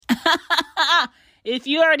If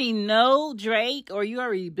you already know Drake or you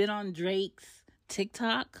already been on Drake's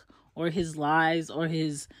TikTok or his lives or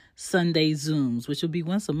his Sunday Zooms, which will be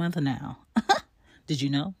once a month now. Did you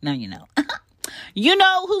know? Now you know. You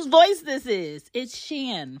know whose voice this is. It's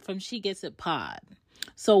Shan from She Gets It Pod.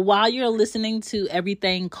 So while you're listening to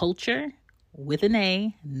Everything Culture with an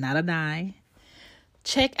A, not an I,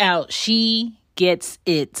 check out She Gets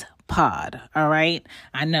It Pod. All right.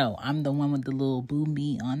 I know I'm the one with the little boom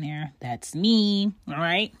me on there. That's me. All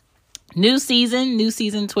right. New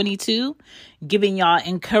season 22, giving y'all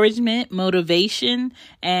encouragement, motivation,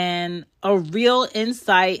 and a real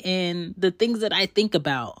insight in the things that I think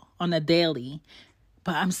about on a daily,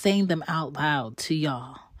 but I'm saying them out loud to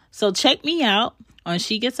y'all. So check me out on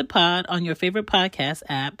She Gets a Pod on your favorite podcast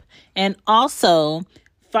app, and also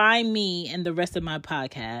find me and the rest of my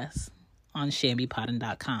podcasts on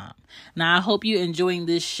ShambiPoddin.com. Now, I hope you're enjoying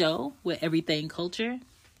this show with Everything Culture.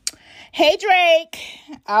 Hey, Drake,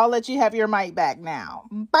 I'll let you have your mic back now.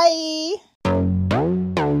 Bye.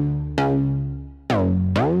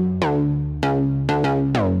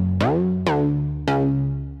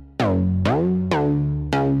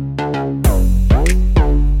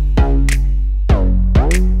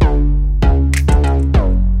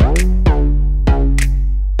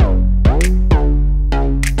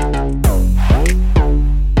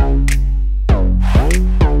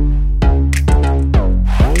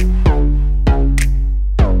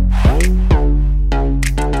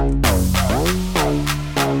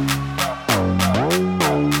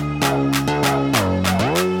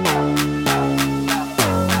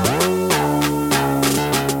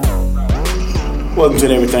 Welcome to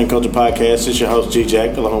the Everything Culture Podcast. It's your host,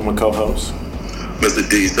 G-Jack, along with my co-host, Mr.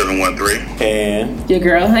 D713. And your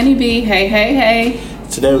girl, Honeybee. Hey, hey, hey.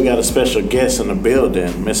 Today we got a special guest in the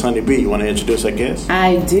building. Miss Honeybee, you want to introduce our guest?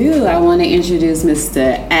 I do. I want to introduce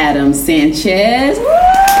Mr. Adam Sanchez. Woo!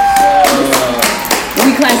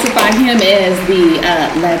 We classify him as the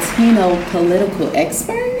Latino political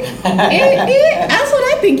expert. That's what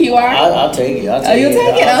I think you are. I'll take it. You'll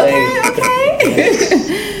take it?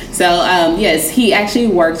 Okay. So, yes, he actually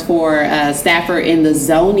works for Stafford in the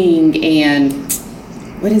zoning and,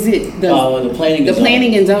 what is it? The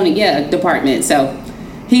planning and zoning, department. So,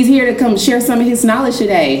 he's here to come share some of his knowledge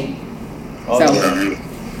today. Thank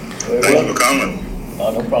you for coming.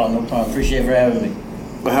 Oh, no problem. Appreciate for having me.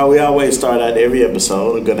 But how we always start out every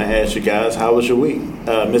episode, I'm going to ask you guys, how was your week?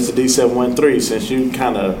 Mr. D713, since you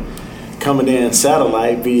kind of coming in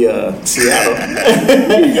satellite via Seattle. All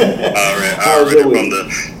right. I was from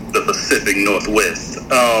the Pacific Northwest.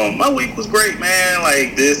 My week was great, man.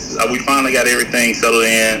 Like this, we finally got everything settled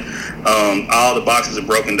in. All the boxes are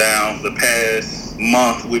broken down. The past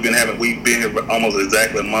month we've been here almost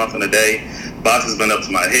exactly a month and a day. Boxes been up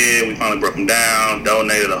to my head. We finally broke them down.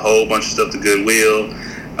 Donated a whole bunch of stuff to Goodwill.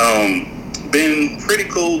 Been pretty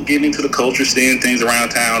cool getting into the culture, seeing things around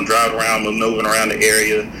town, driving around, moving around the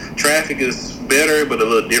area. Traffic is better, but a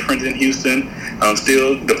little different in Houston.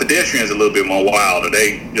 Still, the pedestrians are a little bit more wild.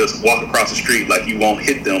 They just walk across the street like you won't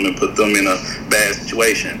hit them and put them in a bad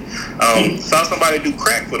situation. Saw somebody do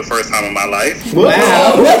crack for the first time in my life.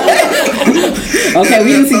 Wow. Okay,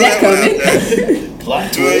 we didn't see that coming.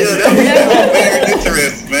 Plot twist. That was very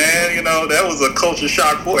interesting, man. You know, that was a culture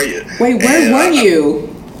shock for you. Wait, where were you?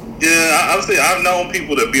 Yeah, obviously I've known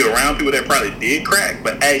people that be around people that probably did crack,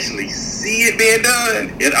 but actually see it being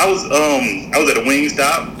done. And I was at a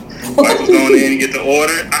Wingstop. Wife was going in and get the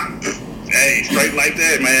order. Hey, straight like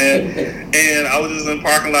that, man. And I was just in the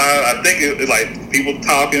parking lot. I think it was like people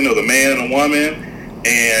talking, or the man and a woman,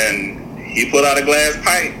 and he put out a glass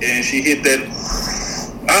pipe and she hit that.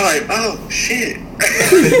 I was like, oh shit,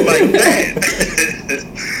 like that.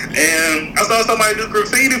 And I saw somebody do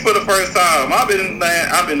graffiti for the first time. I've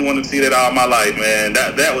been wanting to see that all my life, man.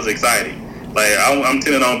 That was exciting. Like I'm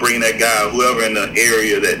intending on bringing that guy, whoever in the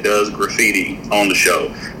area that does graffiti, on the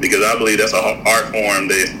show, because I believe that's an art form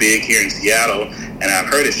that is big here in Seattle, and I've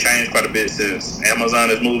heard it's changed quite a bit since Amazon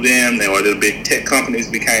has moved in, or the big tech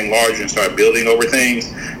companies became larger and started building over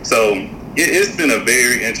things. So it's been a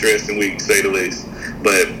very interesting week, to say the least.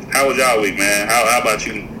 But how was y'all week, man? How about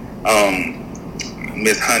you,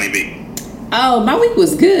 Miss Honeybee? Oh, my week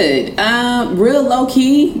was good. Real low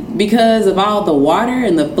key because of all the water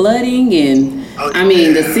and the flooding, and I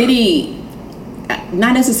mean the city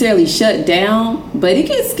not necessarily shut down, but it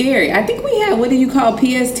gets scary. I think we had, what do you call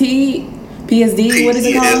PSD? What is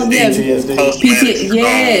it called? PTSD.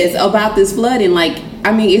 Yes, about this flooding. Like,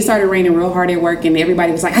 I mean, it started raining real hard at work, and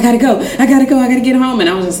everybody was like, I gotta go, I gotta get home, and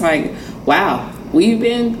I was just like, wow, we've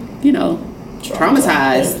been,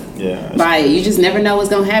 traumatized. by it. You just never know what's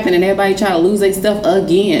gonna happen, and everybody try to lose their stuff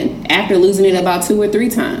again after losing it about 2 or 3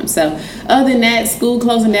 times. So other than that, school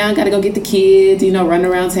closing down, gotta go get the kids, run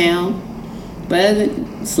around town. But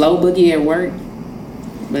slow boogie at work.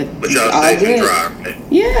 But y'all all safe good. and dry, right?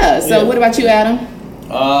 Yeah. So what about you, Adam?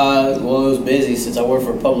 Well, it was busy since I work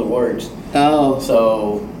for Public Works. Oh.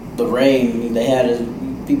 So the rain, they had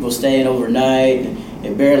people staying overnight.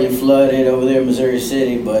 It barely flooded over there in Missouri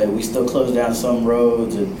City, but we still closed down some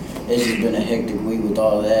roads, and it's just been a hectic week with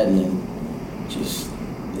all that, and then just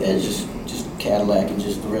Cadillac and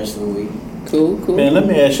just the rest of the week. Cool. Man, let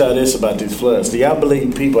me ask y'all this about these floods. Do y'all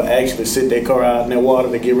believe people actually sit their car out in their water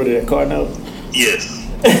to get rid of their car note? Yes.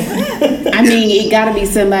 I mean, it got to be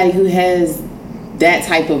somebody who has that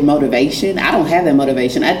type of motivation. I don't have that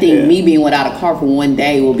motivation. I think me being without a car for one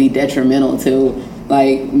day will be detrimental to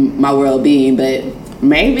my well-being, but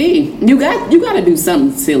maybe you got to do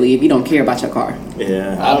something silly if you don't care about your car.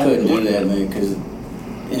 Yeah, I couldn't do that, man, because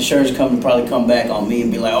insurance company probably come back on me and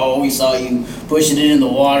be like, "Oh, we saw you pushing it in the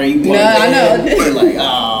water. You put I know. Like,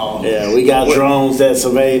 oh, yeah, we got drones that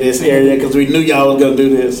survey this area because we knew y'all was gonna do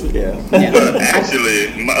this. Yeah. But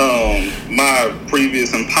actually, my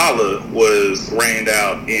previous Impala was rained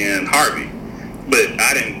out in Harvey, but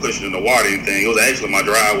I didn't push it in the water or anything. It was actually my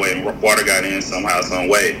driveway, and water got in somehow, some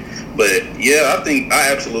way. But yeah,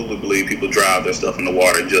 I absolutely believe people drive their stuff in the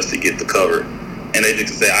water just to get the cover, and they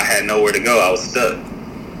just say, "I had nowhere to go. I was stuck."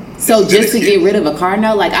 So just to get rid of a car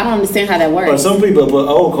note, I don't understand how that works. But some people put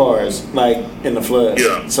old cars in the flood,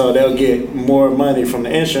 so they'll get more money from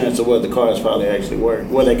the insurance of what the cars probably actually worth,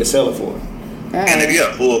 what they could sell it for. And if you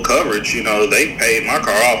have full coverage, they paid my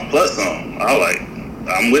car off plus some.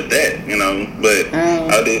 I'm with that, But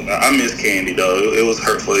I miss Candy though. It was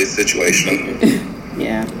hurtful situation.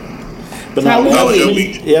 Yeah. But my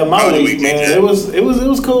week, man, it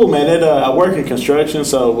was cool, man. I work in construction,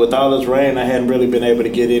 so with all this rain, I hadn't really been able to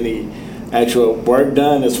get any actual work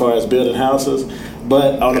done as far as building houses.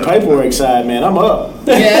 But on the paperwork side, man, I'm up.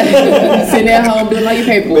 Yeah, sitting at home doing all your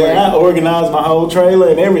paperwork. Man, I organized my whole trailer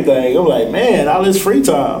and everything. I'm like, man, all this free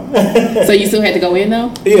time. So you still had to go in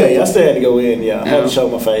though? Yeah, I still had to go in. Yeah, I had to show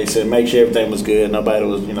my face and make sure everything was good. Nobody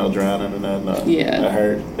was, drowning or nothing. I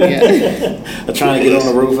heard. Yeah. I'm trying to get on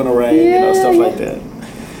the roof in the rain, stuff like that.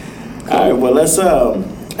 All right, well, let's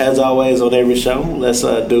as always on every show, let's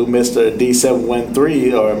do Mr.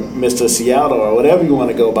 D713 or Mr. Seattle or whatever you want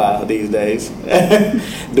to go by these days.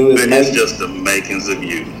 It's just the makings of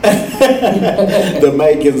you. The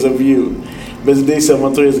makings of you. Mr.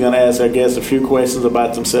 D713 is going to ask our guests a few questions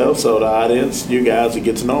about themselves, so the audience, you guys, will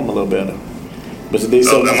get to know them a little better. Mr.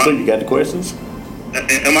 D713, you got the questions?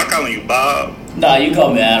 Am I calling you Bob? No, you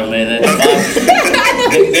call me Adam, man.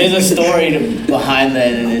 There's a story behind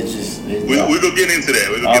that, and it's just... We're going to get into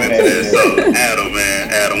that. So,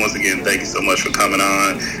 Adam, once again, thank you so much for coming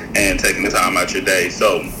on and taking the time out your day.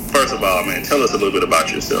 So, first of all, man, tell us a little bit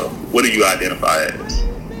about yourself. What do you identify as?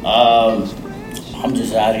 I'm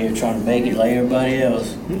just out here trying to make it like everybody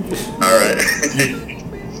else. All right.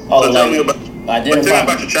 Tell me about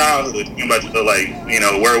your childhood.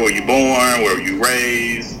 Where were you born? Where were you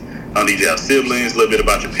raised? Did you have siblings? A little bit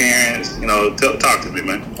about your parents. Talk to me,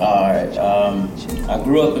 man. All right. I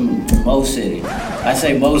grew up in Mo City. I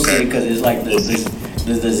say Mo City because it's like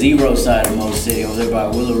the zero side of Mo City over there by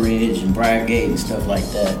Willow Ridge and Briargate and stuff like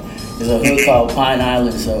that. There's a hood called Pine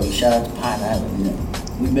Island, so shout out to Pine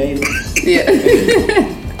Island. We made it.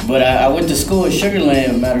 Yeah. But I went to school in Sugar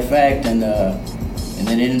Land, matter of fact, and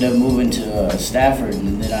then ended up moving to Stafford,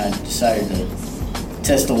 and then I decided to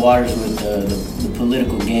test the waters with the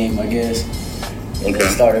political game, I guess. And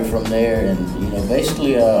then started from there, and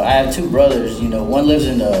basically, I have 2 brothers. One lives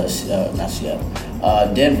in not Seattle,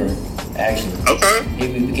 Denver, actually. Okay.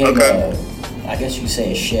 He became I guess you could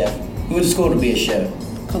say a chef. He went to school to be a chef.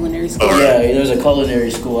 Culinary school. Yeah, there's a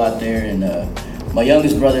culinary school out there, and my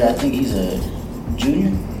youngest brother, I think he's a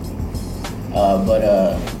junior. In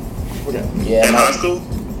high school?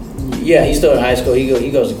 Yeah, he's still in high school.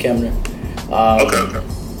 He goes to Kemner. Okay.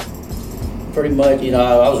 Pretty much,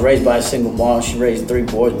 I was raised by a single mom. She raised 3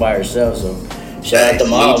 boys by herself, so shout out to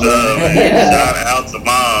mom. Shout out to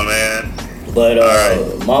mom, man. But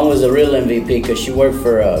mom was a real MVP because she worked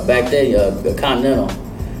for, back then, Continental.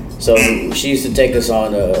 So she used to take us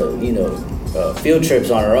on, field trips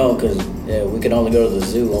on her own because we could only go to the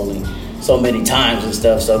zoo only so many times and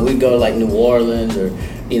stuff. So we'd go to like New Orleans or,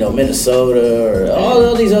 Minnesota or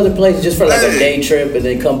all these other places just for like a day trip and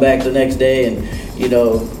then come back the next day and,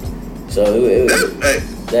 so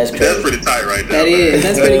that's crazy. That's pretty tight right there. That is.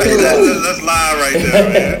 That's pretty cool. That's live right there,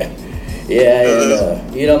 man.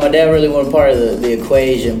 Yeah, and my dad really wasn't part of the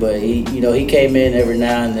equation, but he came in every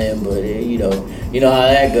now and then. But you know how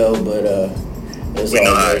that go. But it's We all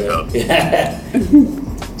know how good. it go. Yeah.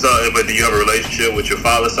 So, but do you have a relationship with your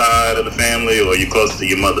father's side of the family, or are you closer to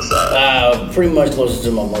your mother's side? Pretty much closest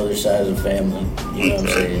to my mother's side of the family. You know what I'm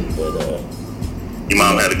Okay. saying? But Your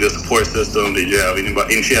mom had a good support system. Did you have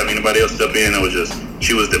anybody? Didn't she have anybody else step in, or was just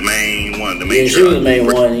she was the main one, the main? yeah, she was the main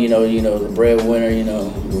one. You know, the breadwinner. You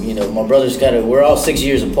know, my brother's we're all 6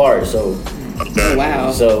 years apart, so. Okay. Oh, wow.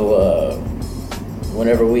 So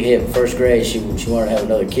whenever we hit first grade, she wanted to have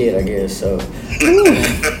another kid, I guess. So,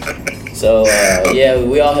 yeah,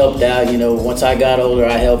 we all helped out. You know, once I got older,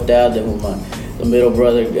 I helped out. Then when the middle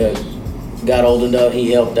brother got old enough,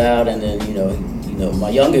 he helped out, and then you know, my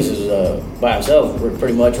youngest is by himself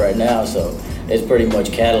pretty much right now. So it's pretty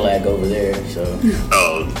much Cadillac over there. So.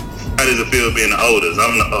 Oh, how does it feel being the oldest?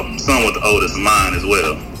 I'm the son with the oldest of mine as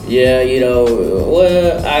well. Yeah,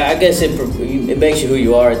 well, I guess it makes you who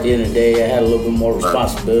you are at the end of the day. I had a little bit more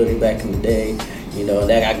responsibility back in the day,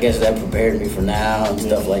 that I guess that prepared me for now and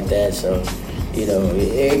stuff like that. So,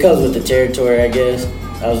 it comes with the territory, I guess.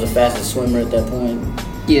 I was the fastest swimmer at that point.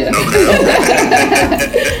 Yeah.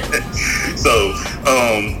 So,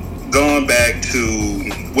 going back to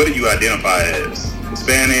what do you identify as?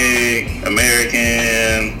 Hispanic,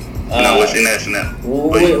 American? What's your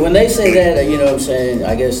nationality? When they say that, you know what I'm saying,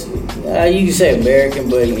 I guess you can say American,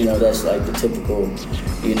 but, that's like the typical,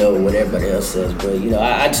 what everybody else says. But,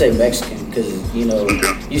 I'd say Mexican because,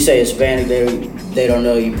 you say Hispanic, they don't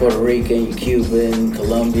know you Puerto Rican, you Cuban,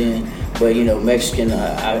 Colombian. But, Mexican,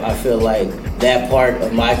 I feel like that part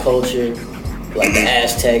of my culture, like the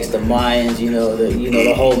Aztecs, the Mayans,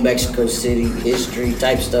 the whole Mexico City history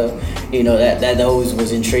type stuff, that always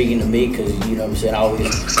was intriguing to me because, what I'm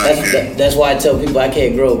saying, that's why I tell people I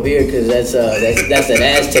can't grow a beard because that's an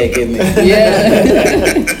Aztec in me.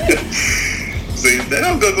 Yeah. See,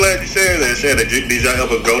 I'm glad you shared that. Did y'all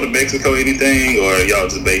ever go to Mexico, anything, or y'all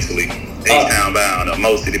just basically H-Town bound or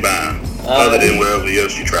most city bound, other than wherever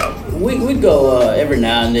else you travel? We'd go every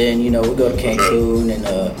now and then, we'd go to Cancun and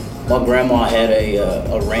my grandma had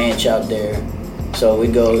a ranch out there, so we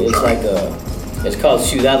go. It's called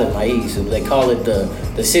Ciudad del Maíz. They call it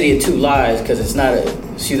the city of two lives because it's not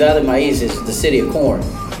Ciudad del Maíz is the city of corn.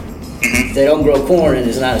 They don't grow corn and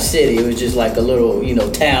it's not a city. It was just like a little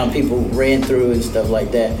town people ran through and stuff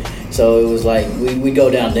like that. So it was like we go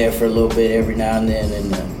down there for a little bit every now and then,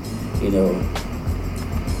 and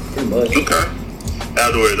pretty much. Okay.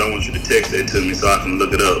 Afterwards, I want you to text that to me so I can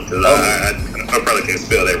look it up because I probably can't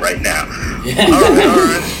spell that right now. All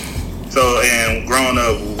right. So, and growing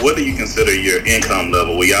up, what do you consider your income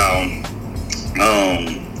level? Were y'all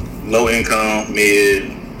low income,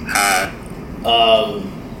 mid, high?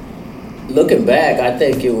 Looking back, I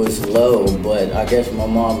think it was low, but I guess my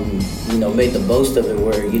mom, made the most of it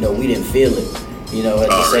where, we didn't feel it. At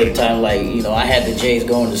the same time, like, I had the J's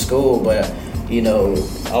going to school, but,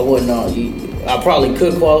 I wasn't on. I probably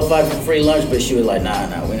could qualify for free lunch, but she was like, nah,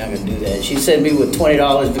 we're not gonna do that. She sent me with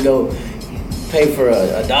 $20 to go pay for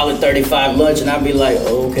a $1.35 lunch, and I'd be like,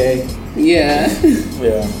 oh, okay. Yeah.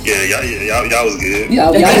 Yeah, y'all was good.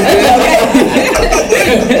 Y'all was good.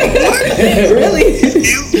 Really?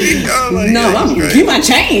 Excuse me? No, I'm give my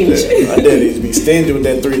change. My dad used to be stingy with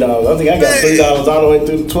that $3. I think I got $3 all the way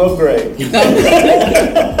through 12th grade.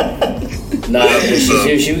 Nah,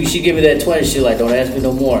 she give me that 20. She like, don't ask me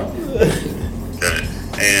no more. Okay.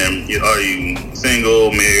 And are you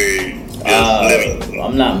single, married? Living?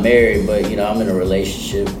 I'm not married, but I'm in a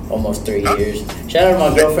relationship almost 3 years. Shout out to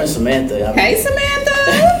my girlfriend Samantha. Hey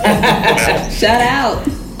Samantha! Shout out.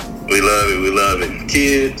 We love it.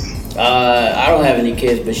 Kids? I don't have any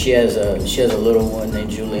kids, but she has a little one named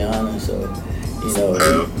Juliana. So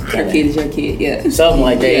Her kid is your kid, yeah. Something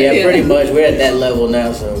like that. Yeah, pretty much. We're at that level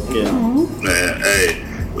now. So Yeah. Man, hey,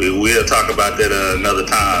 we'll talk about that another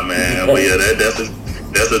time, man. But yeah,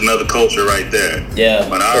 that's another culture right there. Yeah.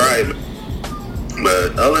 But all right.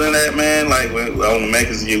 But other than that, man, like on the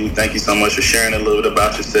Makers of You, thank you so much for sharing a little bit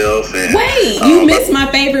about yourself. And wait, you missed my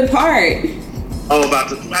favorite part. Oh, about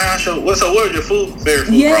the show. What was your favorite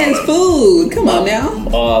food? Yes, food. Come on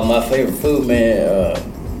now. My favorite food, man.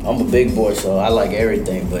 I'm a big boy, so I like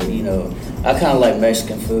everything. But I kind of like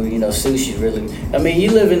Mexican food. Sushi really. I mean,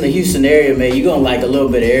 you live in the Houston area, man. You're gonna like a little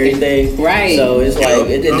bit of everything, right? So it's like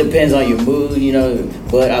it depends on your mood,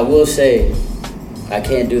 But I will say, I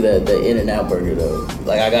can't do the In-N-Out burger though.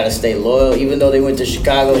 Like I gotta stay loyal, even though they went to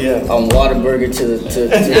Chicago. Yeah. I'm Whataburger to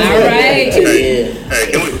all right. Hey,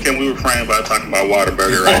 can we refrain by talking about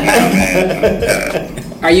Whataburger right now,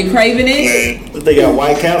 man? Are you craving it? But they got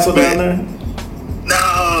White Castle down there? No,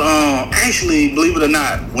 I actually, believe it or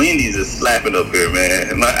not, Wendy's is slapping up here,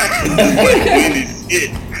 man. Like Wendy's shit.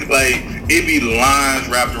 Like it be lines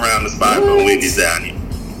wrapped around the spot for Wendy's down here.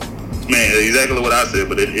 Man, exactly what I said,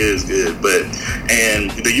 but it is good.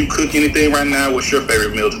 And do you cook anything right now? What's your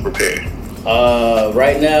favorite meal to prepare?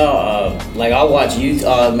 Right now, like I'll watch you.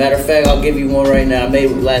 Matter of fact, I'll give you one right now. I made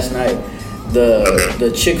it last night.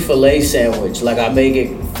 The Chick-fil-A sandwich. Like I make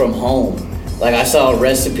it from home. Like I saw a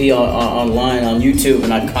recipe online on YouTube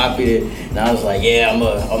and I copied it. And I was like, yeah, I'm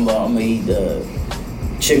gonna eat the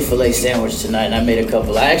Chick-fil-A sandwich tonight. And I made a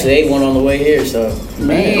couple. I actually ate one on the way here. So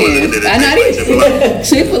Man, I know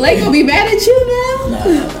Chick-fil-A gonna be mad at you now.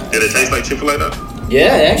 nah. Did it taste like Chick-fil-A though?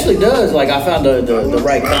 Yeah, it actually does. Like I found the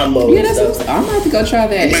right combo. Yeah, and that's stuff. what I'm gonna have to go try You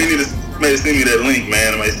may that. need to send me that link,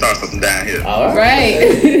 man. I may start something down here. All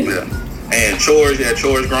Right. Yeah. And chores, you had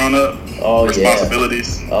chores growing up? Oh, yeah.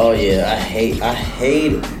 Responsibilities? Oh yeah, I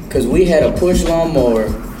hate because we had a push lawnmower,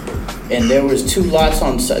 and there was 2 lots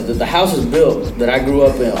on the house is built that I grew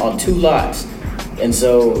up in on 2 lots, and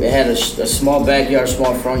so it had a small backyard,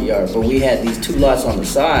 small front yard, but we had these 2 lots on the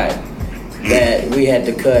side that we had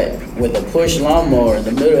to cut with a push lawnmower in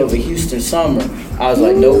the middle of a Houston summer. I was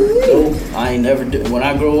like, nope, I ain't never do. When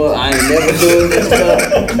I grow up, I ain't never doing this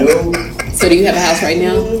stuff. Nope. So do you have a house right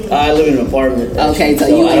now? I live in an apartment. Okay, so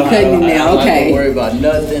you ain't cutting it now. I Okay. don't worry about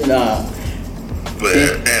nothing. But,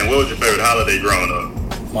 and what was your favorite holiday growing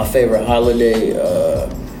up? My favorite holiday,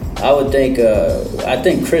 I would think, I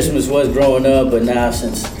think Christmas was growing up, but now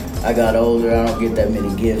since I got older, I don't get that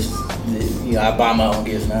many gifts. You know, I buy my own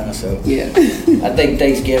gifts now, so Yeah. I think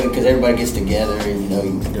Thanksgiving because everybody gets together, and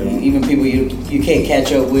even people you can't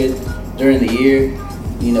catch up with during the year,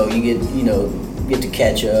 get to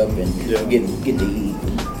catch up and get to eat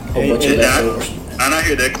a whole bunch of leftovers. And I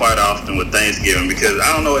hear that quite often with Thanksgiving because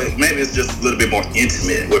I don't know, maybe it's just a little bit more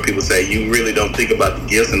intimate where people say you really don't think about the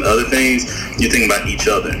gifts and other things, you think about each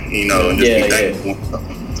other, and just be thankful.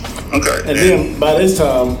 Okay. And then by this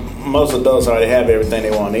time, most adults already have everything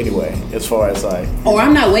they want anyway, as far as like. Or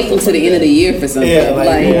I'm not waiting till the end of the year for something. Yeah, like,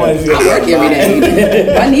 I you want to work every day.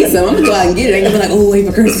 If I need something, I'm gonna go out and get it. I ain't gonna be like, oh, wait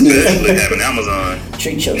for Christmas. Especially having Amazon.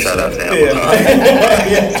 Treat yourself. Shout out to Amazon.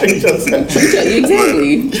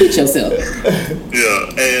 Exactly. Treat yourself.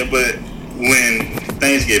 Yeah, but when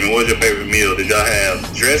Thanksgiving, what was your favorite meal? Did y'all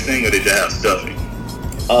have dressing or did y'all have stuffing?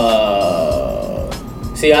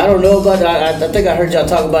 See, I don't know about that. I think I heard y'all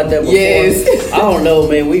talk about that before. Yes. I don't know,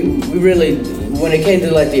 man. We really, when it came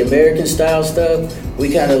to like the American style stuff,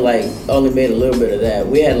 we kind of like only made a little bit of that.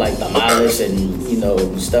 We had like tamales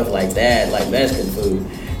and stuff like that, like Mexican food.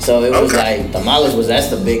 So it was like tamales that's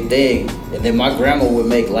the big thing. And then my grandma would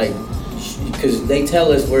make like, because they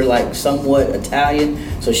tell us we're like somewhat Italian,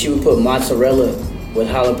 so she would put mozzarella with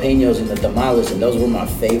jalapenos in the tamales, and those were my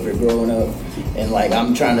favorite growing up. And like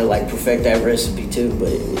I'm trying to like perfect that recipe too, but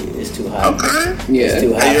it's too hot. Okay. Yeah. It's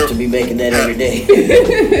too hot to be making that every day.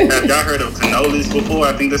 Have y'all heard of cannolis before?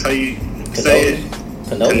 I think that's how you say it.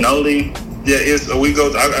 Cannoli. Yeah,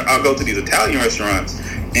 I'll go to these Italian restaurants,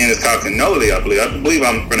 and it's called cannoli. I believe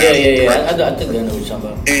I'm pronouncing it correct. I think I know what you're talking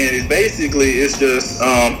about. And it's just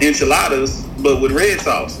enchiladas, but with red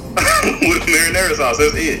sauce, with marinara sauce.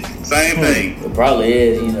 That's it. Same thing. It probably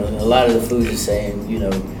is. A lot of the food is the same.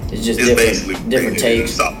 It's just different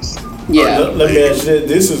takes. Sauce. Yeah. Let me ask you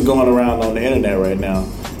this is going around on the internet right now.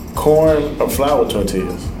 Corn or flour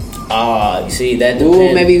tortillas? You see, that depends.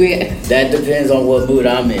 Ooh, maybe that depends on what mood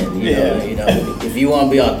I'm in. You know, Yeah. if you want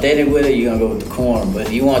to be authentic with it, you're gonna go with the corn. But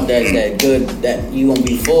if you want that good, that you gonna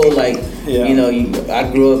be full, like I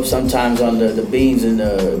grew up sometimes on the beans and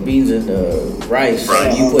the rice.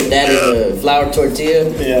 Right. You put that in the flour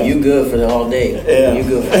tortilla, you good for the whole day. Yeah. You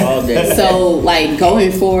good for all day. So, like,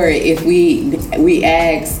 going forward, if we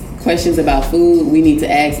ask questions about food, we need to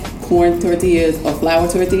ask corn tortillas or flour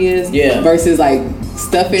tortillas versus, like,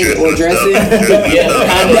 stuffing or dressing. That's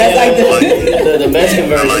like the Mexican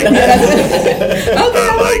version. Okay,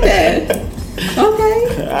 I like that. Okay.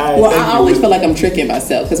 Well, I always feel like I'm tricking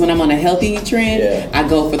myself because when I'm on a healthy trend, I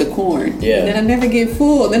go for the corn. Yeah. And then I never get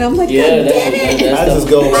full. Then I'm like, I just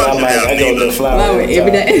go where I'm like, I go to the flour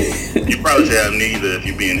every day. You probably should have neither if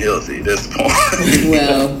you're being healthy. That's the point.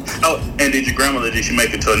 Well. And did your grandmother, did she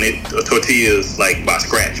make the tortillas like by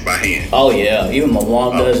scratch, by hand? Oh yeah, even my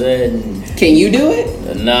mom does that. And can you do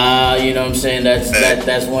it? Nah, you know what I'm saying?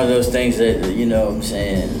 That's one of those things that, you know what I'm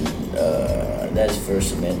saying, that's for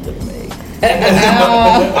Samantha to make.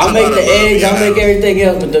 I'll make the eggs, I'll make everything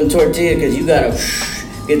else with the tortilla because you gotta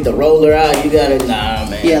get the roller out. You gotta,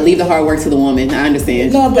 man. Yeah, leave the hard work to the woman. I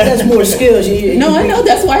understand. No, but that's more skills. I know.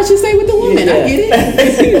 That's why I should stay with the woman. I get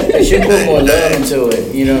it. You should put more love into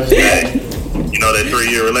it. You know what I'm saying? that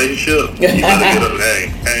 3-year relationship. You gotta get up.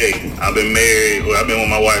 Hey, I've been married. Well, I've been with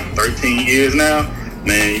my wife 13 years now.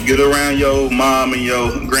 Man, you get around your mom and your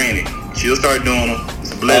granny, she'll start doing them.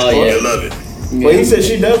 It's a blessing. You'll love it. Well, he said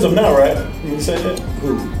she does them now, right? You said that.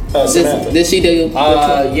 Samantha. Does she do?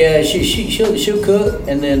 Yeah, she'll cook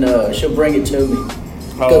and then she'll bring it to me.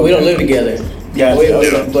 Cause we don't live together. Yeah,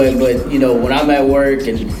 but you know, when I'm at work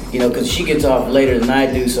and you know, cause she gets off later than I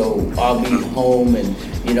do, so I'll be home and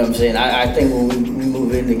you know what I'm saying. I think when we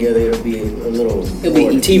move in together, it'll be a little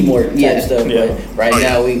more teamwork type stuff. Yeah. But right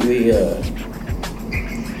now we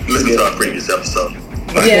listen to our previous episode.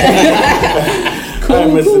 Yeah. All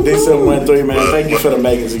right, Mr. D713, man. Thank you for the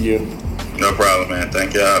makings of you. No problem, man.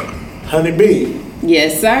 Thank y'all. Honey B.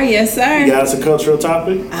 Yes, sir. Yes, sir. You got us a cultural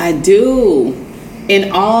topic? I do.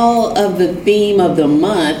 In all of the theme of the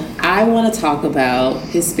month, I want to talk about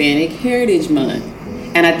Hispanic Heritage Month.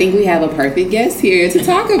 And I think we have a perfect guest here to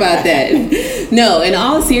talk about that. No, in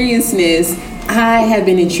all seriousness, I have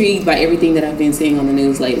been intrigued by everything that I've been seeing on the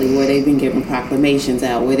news lately, where they've been giving proclamations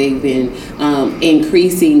out, where they've been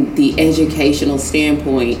increasing the educational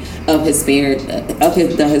standpoint of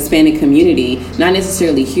the Hispanic community, not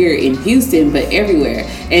necessarily here in Houston, but everywhere.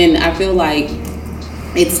 And I feel like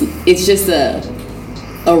it's just a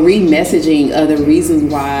re-messaging of the reasons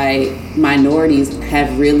why minorities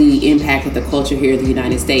have really impacted the culture here in the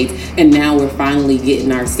United States, and now we're finally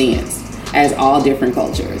getting our stance as all different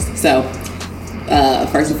cultures. So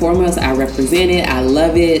first and foremost, I represent it. I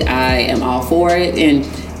love it. I am all for it. And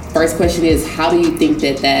first question is, how do you think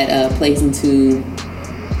that plays into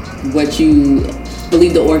what you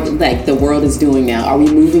believe the world is doing now? Are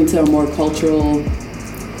we moving to a more cultural,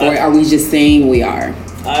 or are we just saying we are?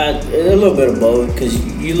 A little bit of both, because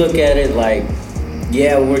you look at it like,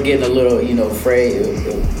 yeah, we're getting a little, you know, afraid,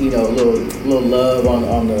 you know, a little love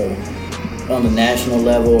on the national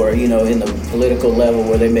level, or you know, in the political level,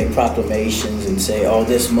 where they make proclamations and say, oh,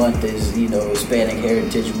 this month is, you know, Hispanic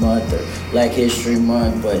Heritage Month or Black History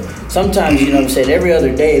Month. But sometimes, you know what I'm saying, every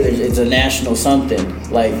other day it's a national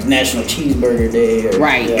something, like National Cheeseburger Day or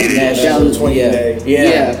National 20 Day.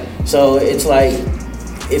 Yeah. So it's like,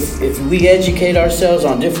 if we educate ourselves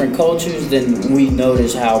on different cultures, then we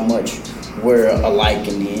notice how much we're alike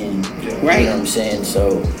in the end. Right. You know what I'm saying?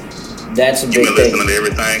 So that's a big You've been thing. listening to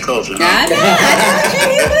everything culture. I know.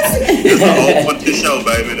 That's the whole point of the show,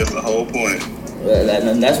 baby. That's the whole point.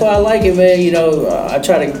 And that's why I like it, man. You know, I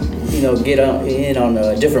try to, you know, get in on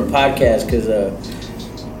different podcasts, because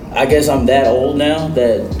I guess I'm that old now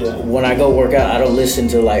that when I go work out, I don't listen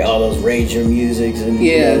to like all those rager musics and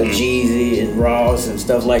you know, Jeezy and Ross and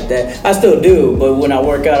stuff like that. I still do, but when I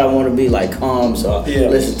work out, I want to be like calm, so I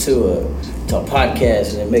listen to a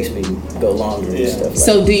podcast, and it makes me go longer and stuff like that.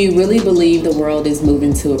 So do you really believe the world is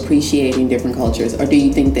moving to appreciating different cultures, or do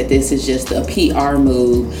you think that this is just a PR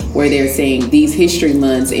move where they're saying these history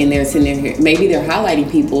months and they're sitting there, maybe they're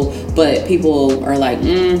highlighting people, but people are like,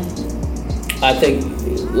 I think,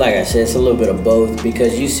 like I said, it's a little bit of both,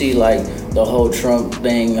 because you see like the whole Trump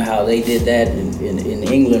thing, how they did that in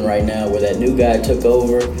England right now, where that new guy took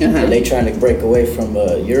over, where they trying to break away from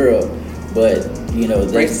Europe, but you know,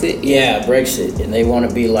 Brexit. Brexit, and they want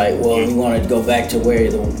to be like, well, we want to go back to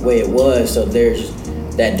where the way it was. So there's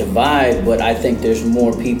that divide, but I think there's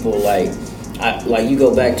more people like you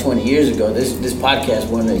go back 20 years ago, this podcast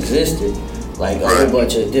wouldn't have existed. Like a whole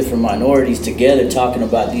bunch of different minorities together talking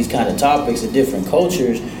about these kind of topics of different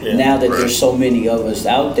cultures. Now that there's so many of us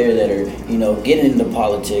out there that are, you know, getting into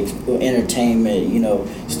politics, entertainment, you know,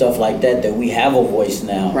 stuff like that we have a voice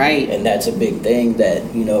now. Right. And that's a big thing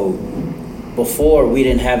that, you know, before we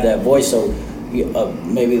didn't have that voice. So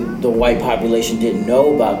maybe the white population didn't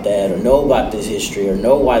know about that, or know about this history, or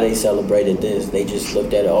know why they celebrated this. They just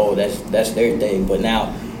looked at it, oh, that's their thing. But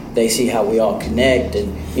now they see how we all connect,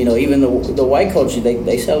 and you know, even the white culture,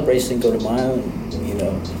 they celebrate Cinco de Mayo, you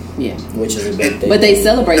know, which is a big thing. But they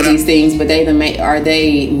celebrate these things, but are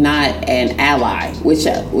they not an ally?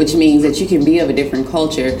 Which means that you can be of a different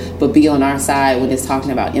culture, but be on our side when it's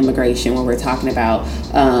talking about immigration, when we're talking about,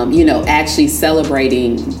 you know, actually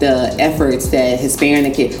celebrating the efforts that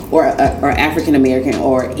Hispanic or African American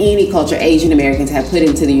or any culture, Asian Americans have put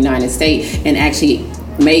into the United States, and actually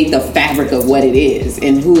made the fabric of what it is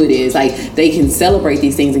and who it is. Like, they can celebrate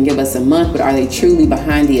these things and give us a month, but are they truly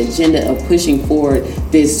behind the agenda of pushing forward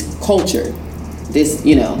this culture? This,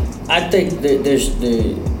 you know, I think that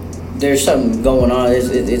there's something going on.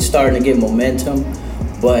 It's starting to get momentum,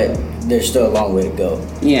 but there's still a long way to go.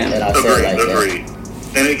 Yeah, and I say it like agreed.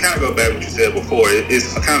 that. And it kind of goes back to what you said before.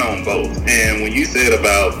 It's kind of on both. And when you said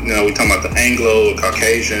about, you know, we talking about the Anglo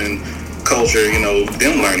Caucasian culture,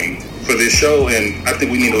 them learning for this show, and I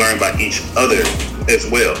think we need to learn by each other as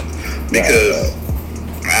well, because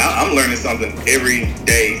I'm learning something every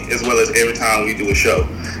day as well as every time we do a show.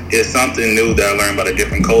 It's something new that I learn about a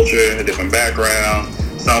different culture, a different background,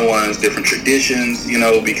 someone's different traditions,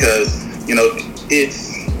 because,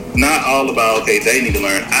 it's not all about, okay, they need to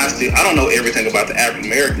learn. I don't know everything about the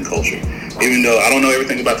African American culture, even though I don't know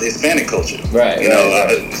everything about the Hispanic culture. Right.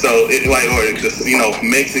 So it or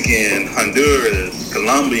Mexican, Honduras,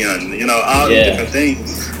 Colombian, all these different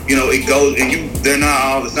things. It goes, and they're not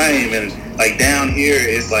all the same. And like down here,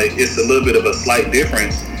 it's a little bit of a slight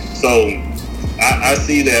difference. So I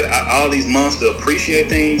see that all these months to appreciate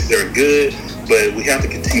things, they're good, but we have to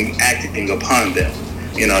continue acting upon them.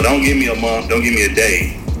 Don't give me a month, don't give me a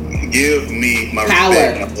day. Give me my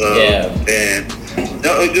respect, my love, and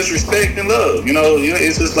just respect and love.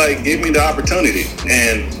 It's just like give me the opportunity.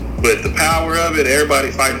 But the power of it,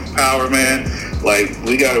 everybody fighting for power, man. Like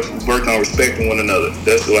we gotta work on respecting one another.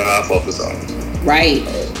 That's what I focus on. Right.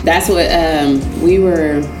 That's what we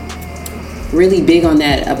were really big on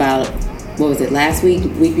that about. What was it, last week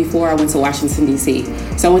before I went to Washington, D.C.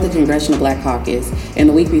 So I went to Congressional Black Caucus, and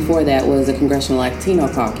the week before that was a Congressional Latino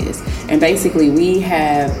Caucus. And basically we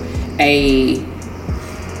have a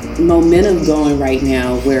momentum going right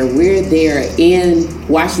now where we're there in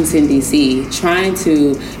Washington, D.C. trying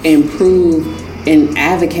to improve and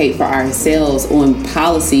advocate for ourselves on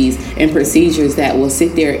policies and procedures that will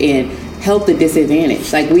sit there and help the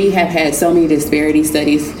disadvantaged. Like we have had so many disparity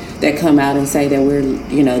studies that come out and say that we're,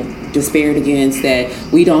 disparate against, that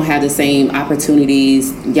we don't have the same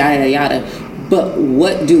opportunities, yada, yada. But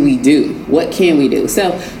what do we do? What can we do?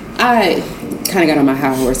 So I kind of got on my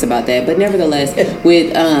high horse about that. But nevertheless,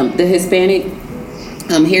 with the Hispanic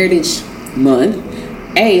Heritage Month,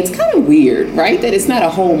 it's kind of weird, right? That it's not a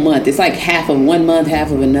whole month. It's like half of one month,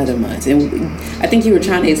 half of another month. And I think you were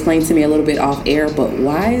trying to explain to me a little bit off air, but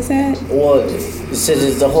why is that? Well, since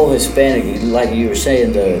it's the whole Hispanic, like you were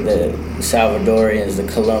saying, the Salvadorians, the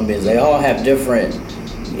Colombians, they all have different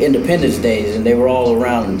Independence Days, and they were all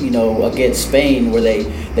around, against Spain, where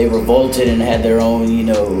they revolted and had their own,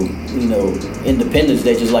 Independence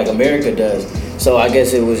Day, just like America does. So I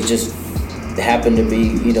guess it was just happened to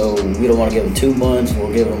be, we don't want to give them 2 months,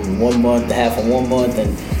 we'll give them 1 month, half of 1 month,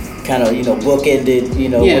 and kind of, bookend it,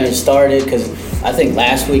 when it started, because I think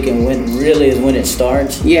last weekend really is when it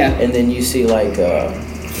starts. Yeah. And then you see like...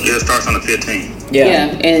 it starts on the 15th.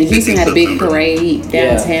 Yeah, and Houston had a big parade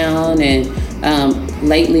downtown, and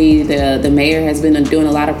lately the mayor has been doing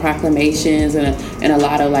a lot of proclamations and a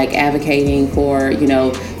lot of like advocating for,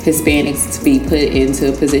 Hispanics to be put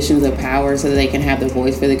into positions of power so that they can have the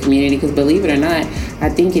voice for the community. Because believe it or not, I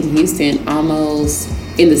think in Houston, almost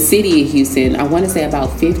in the city of Houston, I want to say about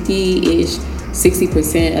 50-ish,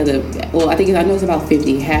 60% of I know it's about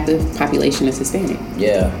 50, half the population is Hispanic.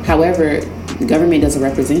 Yeah. However, the government doesn't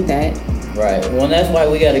represent that. Right. Well, that's why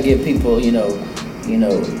we got to give people,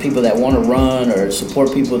 people that want to run or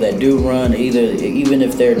support people that do run, even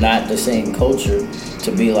if they're not the same culture,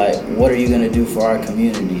 to be like, what are you going to do for our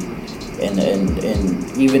community? And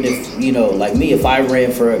even if, like me, if I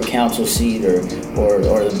ran for a council seat or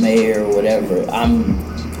the mayor or whatever,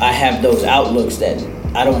 I have those outlooks that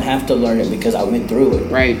I don't have to learn it because I went through it.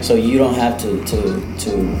 Right. So you don't have to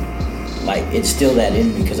like instill that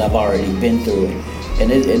in me because I've already been through it.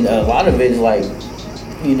 And a lot of it is like,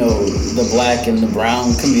 the black and the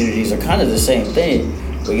brown communities are kind of the same thing.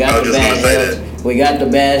 We got the bad health. We got the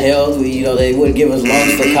bad health. They wouldn't give us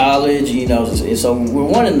loans for college. So we're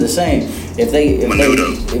one and the same. If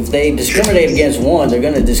they discriminate against one, they're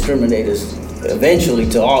going to discriminate us eventually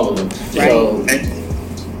to all of them. Right. So,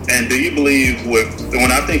 and do you believe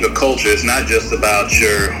when I think of culture, it's not just about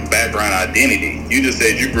your background identity. You just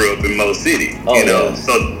said you grew up in Mo City.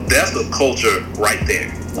 So that's a culture right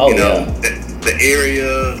there. The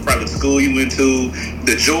area, probably the school you went to,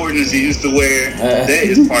 the Jordans you used to wear, that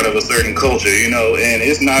is part of a certain culture, and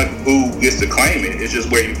it's not who gets to claim it, it's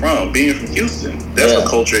just where you're from. Being from Houston, that's a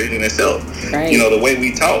culture in itself. Right. The way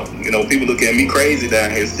we talk, people look at me crazy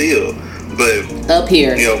down here still, but up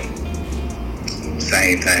here,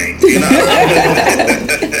 same thing,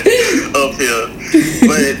 up here,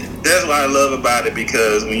 but that's what I love about it,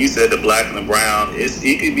 because when you said the black and the brown,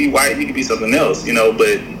 it could be white, it could be something else,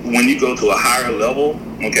 but when you go to a higher level,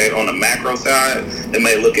 okay, on the macro side, they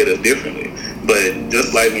may look at us differently. But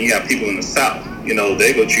just like when you have people in the South,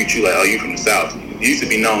 they go treat you like, oh, you from the South. You used to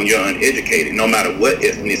be known you're uneducated, no matter what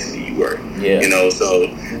ethnicity you were. Yeah. So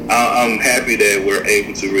I'm happy that we're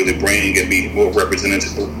able to really bring and be more represent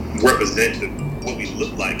what we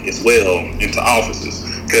look like as well into offices.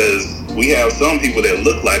 Because we have some people that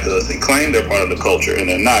look like us and claim they're part of the culture, and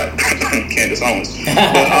they're not. Candace Owens.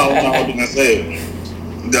 But all I'm going to say,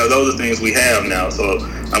 those are things we have now. So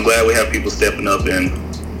I'm glad we have people stepping up and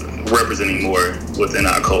representing more within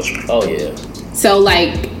our culture. Oh yeah. So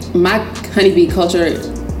like my honeybee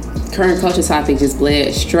current culture topic just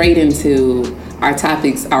bled straight into our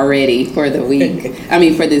topics already for the week.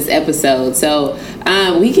 For this episode. So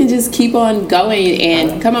we can just keep on going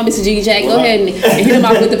and come on, Mr. Jiggy Jack. Go ahead and hit him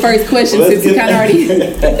off with the first question since he kind of already.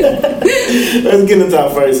 Let's get into our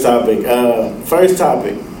first topic. First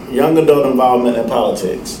topic: young adult involvement in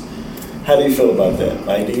politics. How do you feel about that?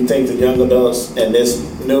 Like, do you think the young adults in this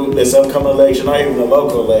upcoming election, or even the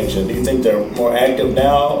local election, do you think they're more active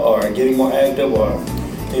now, or getting more active, or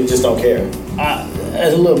you just don't care?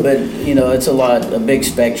 It's a little bit, it's a big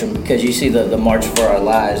spectrum, because you see the March for Our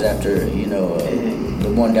Lives after,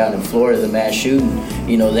 the one down in Florida, the mass shooting.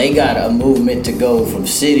 They got a movement to go from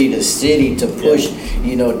city to city to push,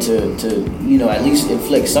 to at least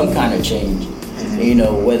inflict some kind of change.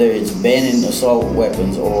 Whether it's banning assault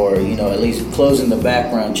weapons or, at least closing the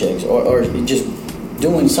background checks or just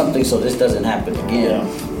doing something so this doesn't happen again.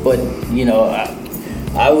 Yeah. But,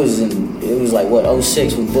 I was it was like,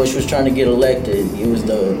 06 when Bush was trying to get elected. It was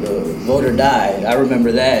the vote or die. I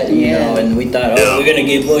remember that, and we thought, we're going to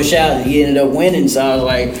get Bush out, and he ended up winning. So I was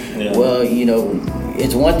like, well,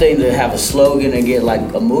 it's one thing to have a slogan and get like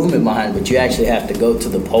a movement behind it, but you actually have to go to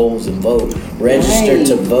the polls and vote, register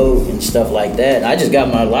to vote and stuff like that. I just got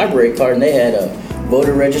my library card and they had a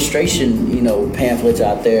voter registration, pamphlets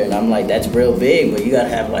out there, and I'm like, that's real big, but you got to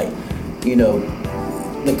have like,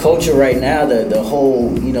 the culture right now, the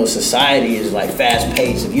whole, society is like fast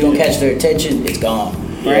paced. If you don't catch their attention, it's gone.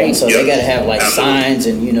 Right. So they got to have like signs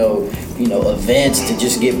and, events to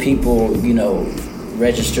just get people,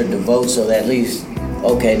 registered to vote, so that at least,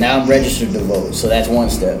 okay, now I'm registered to vote. So that's one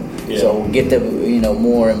step. Yeah. So get them,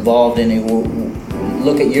 more involved in it.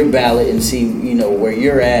 Look at your ballot and see, where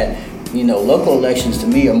you're at. Local elections to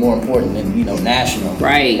me are more important than, national.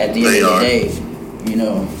 Right. At the end of the day,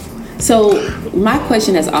 So my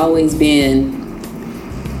question has always been,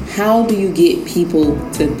 how do you get people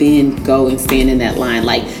to then go and stand in that line?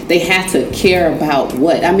 Like, they have to care about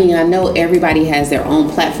what? I know everybody has their own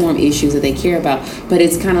platform issues that they care about, but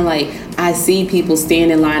it's kind of like, I see people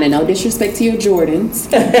stand in line, and no disrespect to your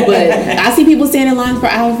Jordans, but I see people stand in line for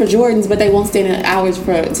hours for Jordans, but they won't stand in hours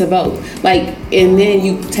to vote. Like, and then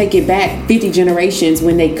you take it back 50 generations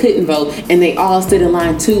when they couldn't vote, and they all stood in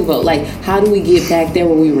line to vote. Like, how do we get back there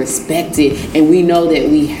where we respect it, and we know that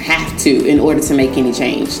we have to in order to make any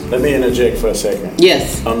change? Let me interject for a second.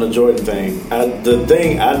 Yes. On the Jordan thing, the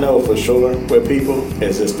thing I know for sure with people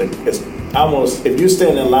is it's almost, if you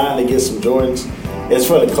stand in line to get some Jordans, it's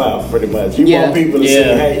for the clout, pretty much. You want people to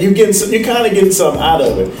say, hey, you kind of getting something out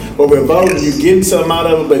of it. But with voting, you're getting something out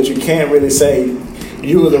of it, but you can't really say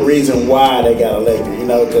you were the reason why they got elected,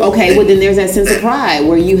 Okay, well then there's that sense of pride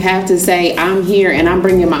where you have to say, I'm here and I'm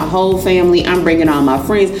bringing my whole family, I'm bringing all my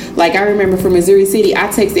friends. Like, I remember from Missouri City, I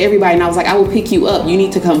texted everybody and I was like, I will pick you up. You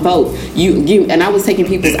need to come vote. And I was taking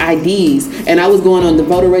people's IDs and I was going on the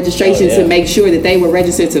voter registration to make sure that they were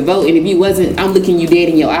registered to vote. And if you wasn't, I'm looking you dead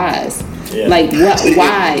in your eyes. Yeah. Like,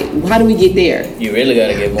 why? How do we get there? You really got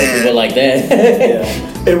to get more people like that.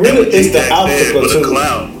 It really is the obstacle to the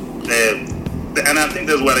clout. And I think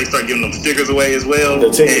that's why they start giving them stickers away as well.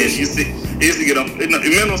 And you used to get them,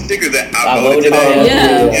 remember those stickers that I voted on?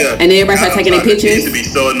 Yeah. And then everybody started taking their pictures. It used to be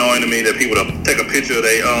so annoying to me that people would take a picture of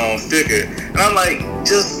their sticker. And I'm like,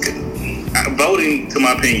 voting, to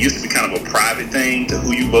my opinion, used to be kind of a private thing to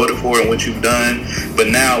who you voted for and what you've done. But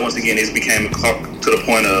now, once again, it's became to the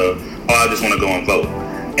point of, I just want to go and vote.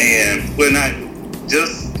 And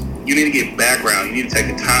you need to get background. You need to take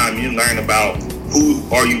the time. You need to learn about who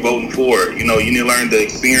are you voting for. You need to learn the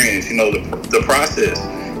experience, the process.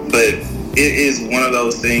 But it is one of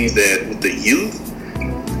those things that with the youth,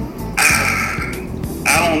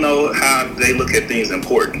 I don't know how they look at things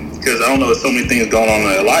important. Because I don't know, there's so many things going on in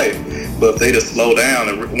their life. But if they just slow down,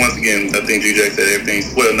 and once again, I think GJ said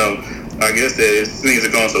everything's, I guess that things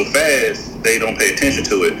are going so fast, they don't pay attention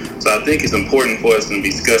to it. So I think it's important for us to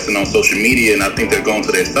be discussing on social media, and I think they're going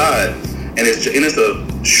to their side. And it's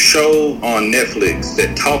a show on Netflix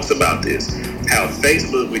that talks about this, how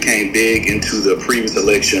Facebook became big into the previous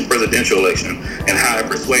presidential election, and how it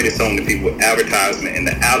persuaded so many people with advertisement and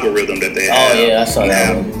the algorithm that they have. Oh yeah, I saw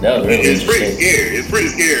that one. That was really interesting. It's pretty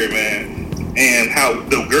scary, man. And how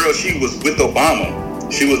the girl, she was with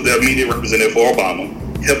Obama. She was the media representative for Obama,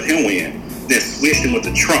 helped him win, then switched him with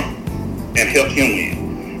the Trump and helped him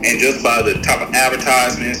win. And just by the type of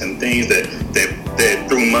advertisements and things that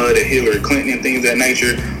threw mud at Hillary Clinton and things of that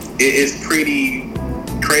nature, it's pretty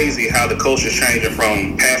crazy how the culture's changing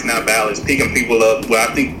from passing out ballots, picking people up. Well,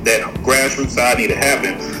 I think that grassroots side need to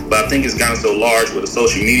happen, but I think it's gotten so large with the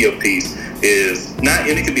social media piece is not,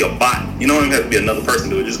 and it could be a bot. You don't even have to be another person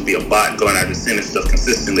to do it. Just be a bot going out and sending stuff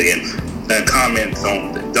consistently and comments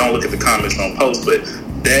on. Don't look at the comments on posts, but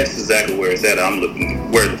that's exactly where it's at. I'm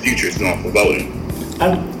looking where the future is going for voting.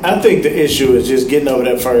 I think the issue is just getting over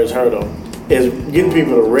that first hurdle. Is getting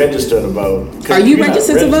people to register to vote. Are you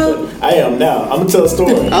registered to vote? I am now. I'm gonna tell a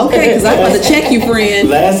story. Okay, because I'm about to check you, friend.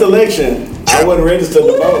 Last election, I wasn't registered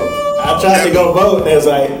to vote. I tried to go vote, and it's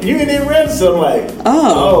like, you didn't even register. I'm like,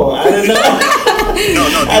 oh, I didn't know.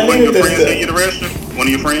 No, did one of your friends tell you to register? One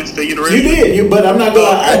of your friends tell you to register? You did, but I'm not going.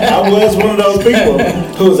 I was one of those people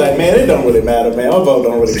who was like, man, it don't really matter, man. My vote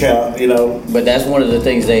don't really count, you know. But that's one of the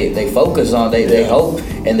things they focus on. They hope,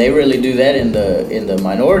 and they really do that in the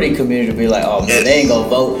minority community. To be like, oh man, they ain't gonna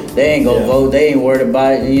vote. They ain't gonna vote. They ain't worried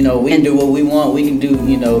about it. You know, we can do what we want. We can do,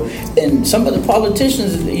 you know. And some of the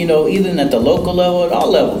politicians, you know, even at the local level, at all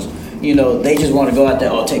levels, you know, they just want to go out there,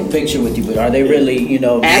 I'll take a picture with you, but are they really, you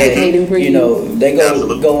know, advocating for you? You know, they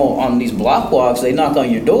go on these block walks, they knock on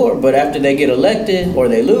your door, but after they get elected or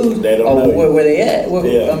they lose, they don't know where they at?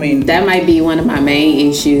 I mean, that might be one of my main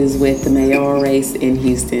issues with the mayoral race in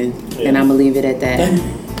Houston, and I'm gonna leave it at that.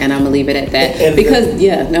 And I'm gonna leave it at that because go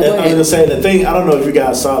ahead. I'm gonna say the thing. I don't know if you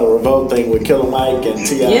guys saw the revolt thing with Killer Mike and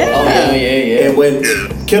T.I. Yeah. And when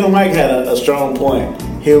Killer Mike had a strong point.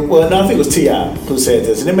 I think it was T.I. who said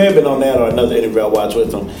this, and it may have been on that or another interview I watched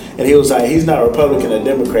with him. And he was like, he's not Republican or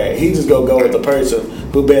Democrat. He just go with the person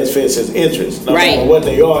who best fits his interests, no matter what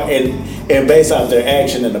they are, and base off their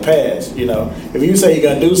action in the past. You know, if you say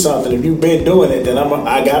you're gonna do something, if you've been doing it, then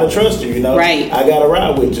I gotta trust you. You know, I gotta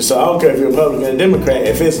ride with you. So I don't care if you're Republican or Democrat.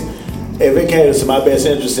 If it caters to my best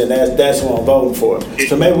interest, then that's what I'm voting for.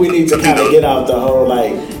 So maybe we need to kind of get out the whole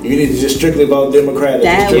like you need to just strictly vote Democrat.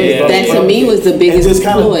 That to me was the biggest and just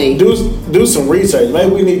kind of do some research.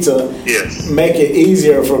 Maybe we need to make it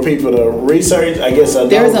easier for people to research. I guess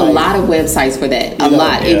there's a lot of websites for that. A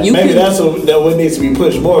lot. Yeah. Maybe that's what needs to be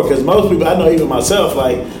pushed more because most people I know, even myself,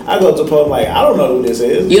 like I go to a poll like I don't know who this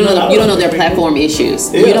is. You don't know their platform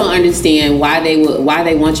issues. Yeah. You don't understand why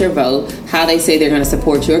they want your vote, how they say they're going to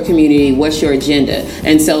support your community. What's your agenda?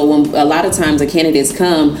 And so when a lot of times the candidates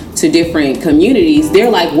come to different communities, they're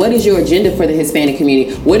like, what is your agenda for the Hispanic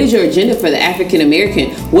community? What is your agenda for the African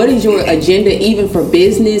American? What is your agenda even for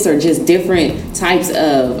business or just different types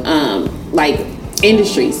of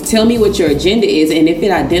industries? Tell me what your agenda is, and if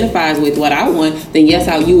it identifies with what I want, then yes,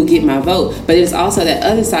 you will get my vote. But there's also that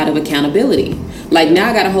other side of accountability. Like now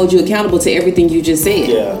I got to hold you accountable to everything you just said.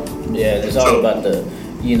 Yeah, it's all about the,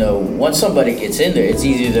 you know, once somebody gets in there, it's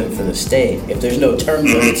easier for the stay. If there's no term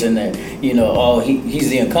limits in there, you know,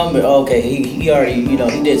 he's the incumbent. Okay, he already, you know,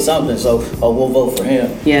 he did something, so we'll vote for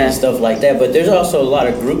him. And stuff like that. But there's also a lot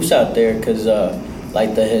of groups out there because,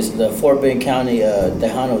 like the Fort Bend County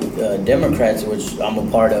Tejano Democrats, which I'm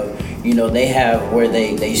a part of, you know, they have where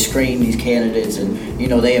they screen these candidates and, you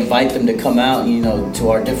know, they invite them to come out, you know,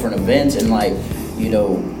 to our different events and like, you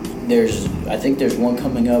know, I think there's one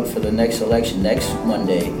coming up for the next election next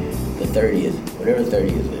Monday, the 30th, whatever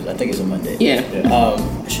 30th is. I think it's a Monday. Yeah.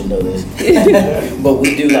 I should know this. But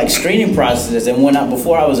we do like screening processes, and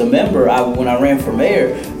before I was a member, when I ran for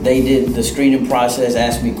mayor, they did the screening process,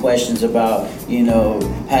 asked me questions about, you know,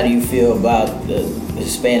 how do you feel about the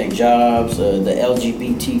Hispanic jobs, the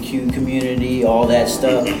LGBTQ community, all that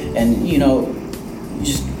stuff, and you know,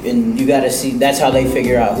 and you got to see that's how they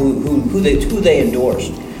figure out who they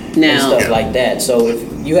endorsed. And stuff like that. So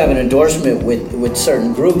if you have an endorsement with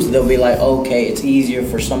certain groups, they'll be like, okay, it's easier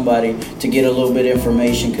for somebody to get a little bit of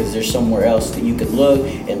information because there's somewhere else that you can look,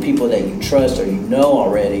 and people that you trust or you know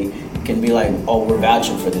already can be like, oh, we're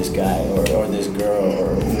vouching for this guy or this girl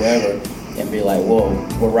or whoever, and be like, well,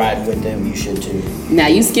 we're riding with them, you should too. Now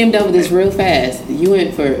you skimmed over this real fast. You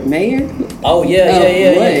went for mayor? Oh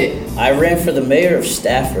yeah. I ran for the mayor of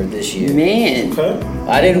Stafford this year. Man. Okay.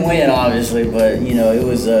 I didn't win, obviously, but you know, it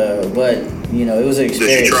was it was an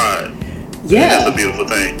experience. You tried. Yeah. That's a beautiful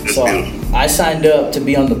thing. That's beautiful. I signed up to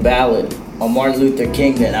be on the ballot on Martin Luther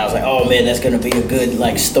King Day, and I was like, oh man, that's gonna be a good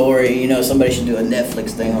like story. You know, somebody should do a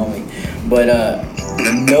Netflix thing on me. But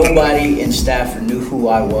nobody in Stafford knew who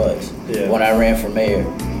I was when I ran for mayor.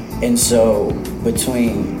 And so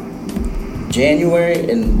between January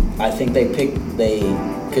and I think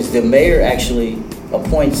because the mayor actually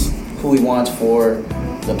appoints who he wants for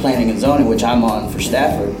the planning and zoning, which I'm on for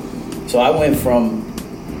Stafford. So I went from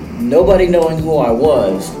nobody knowing who I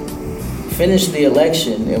was, finished the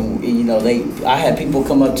election, and you know, I had people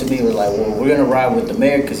come up to me with like, well, we're gonna ride with the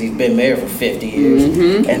mayor because he's been mayor for 50 years,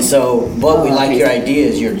 and so, but we like your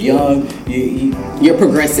ideas. You're young, you're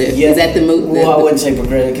progressive. Yeah. Is that the move? Well, I wouldn't say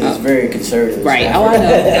progressive because it's very conservative. Right. Oh, I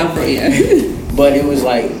know. I'm from, yeah. But it was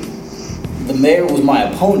like the mayor was my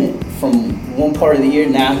opponent from one part of the year.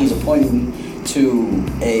 Now he's appointed me to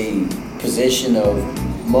a position of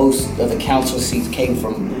most of the council seats came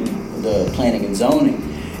from the planning and zoning.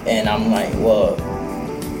 And I'm like, well,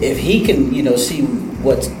 if he can, you know, see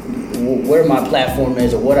where my platform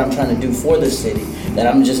is or what I'm trying to do for the city, that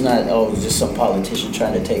I'm just not, just some politician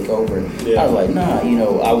trying to take over. Yeah. I was like, nah, you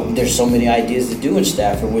know, there's so many ideas to do in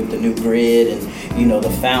Stafford with the new grid and, you know, the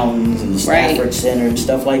fountains and the Stafford Center and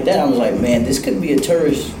stuff like that. I was like, man, this could be a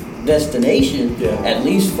tourist destination, at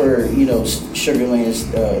least for, you know, Sugar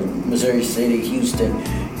Land, Missouri City, Houston,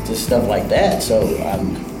 just stuff like that. So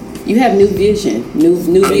you have new vision, new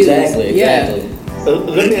views. Exactly.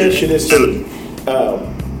 Let me ask you this too.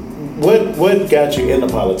 What got you into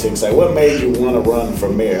politics? Like, what made you want to run for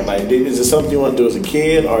mayor? Like, is it something you want to do as a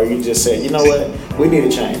kid, or you just said, you know what, we need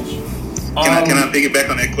a change? Can I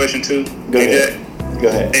piggyback on that question too? Go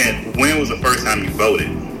ahead. And when was the first time you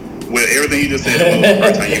voted? Well, everything you just said, when was the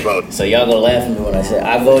first time you voted? So y'all gonna laugh at me when I say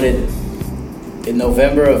I voted in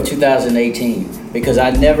November of 2018 because I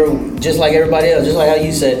never, just like everybody else, just like how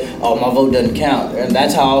you said, oh, my vote doesn't count, and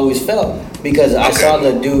that's how I always felt because I saw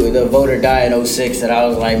the voter die in 2006, and I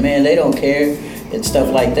was like, man, they don't care and stuff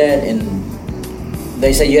like that, and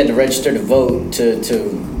they said you had to register to vote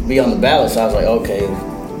to be on the ballot. So I was like, okay,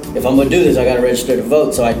 if I'm gonna do this, I gotta register to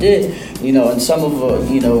vote. So I did, you know, and some of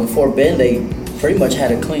you know, in Fort Bend, they pretty much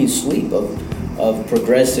had a clean sweep of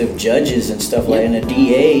progressive judges and stuff like, and a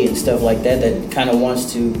DA and stuff like that kind of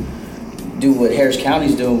wants to do what Harris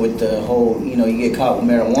County's doing with the whole, you know, you get caught with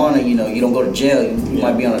marijuana, you know, you don't go to jail, you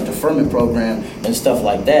might be on a deferment program and stuff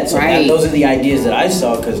like that. So those are the ideas that I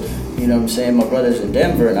saw because, you know what I'm saying, my brother's in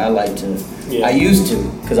Denver and I like to, I used to,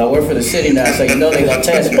 because I work for the city now, so you know they gonna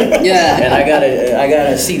test me. And I got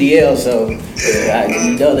a CDL, so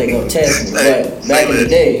you know they gonna test me. But back in the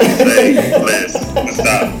day.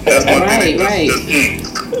 Stop. That's right.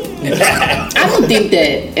 I don't think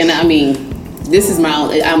that, and I mean, this is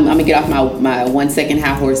I'm gonna get off my 1 second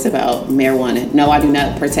high horse about marijuana. No, I do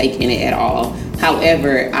not partake in it at all.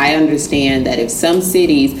 However, I understand that if some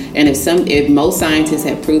cities and if most scientists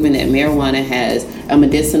have proven that marijuana has a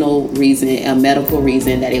medicinal reason, a medical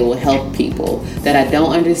reason that it will help people, that I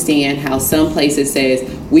don't understand how some places says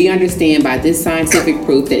we understand by this scientific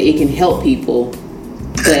proof that it can help people,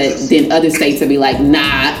 but then other states will be like,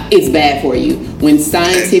 nah, it's bad for you. When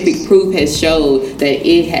scientific proof has showed that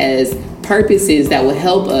it has purposes that will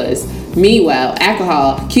help us. Meanwhile,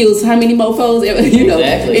 alcohol kills how many mofos? You know,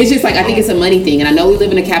 It's just like, I think it's a money thing. And I know we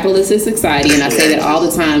live in a capitalistic society, and I say that all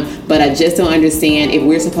the time, but I just don't understand if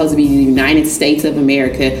we're supposed to be the United States of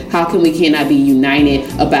America, how come we cannot be united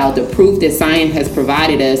about the proof that science has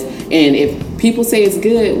provided us? And if people say it's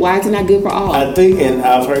good, why is it not good for all? I think, and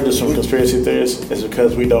I've heard this from conspiracy theorists, it's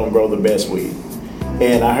because we don't grow the best weed.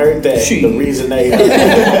 And I heard that the reason they...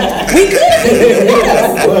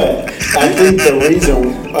 But I think the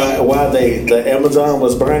reason why the Amazon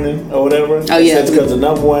was burning or whatever, it's because the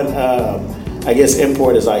number one, I guess,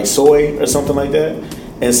 import is like soy or something like that.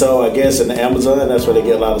 And so I guess in the Amazon, that's where they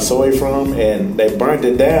get a lot of soy from. And they burned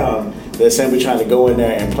it down. They're simply trying to go in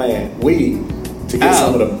there and plant weed to get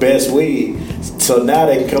some of the best weed. So now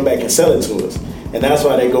they can come back and sell it to us. And that's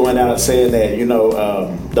why they're going out saying that, you know,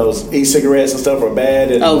 those e-cigarettes and stuff are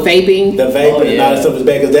bad. And vaping. The vaping and all that stuff is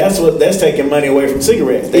bad because that's taking money away from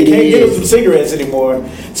cigarettes. They can't get us some cigarettes anymore.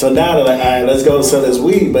 So now they're like, all right, let's go sell this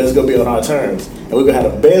weed, but it's going to be on our terms. And we're going to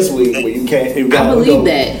have the best weed where you can't. I believe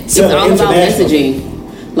that. It's all about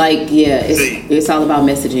messaging. Like, it's all about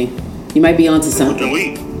messaging. You might be onto something.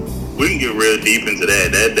 We can get real deep into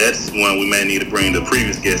that. That's one we may need to bring the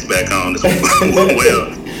previous guests back on as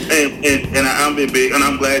well. And I'm big, and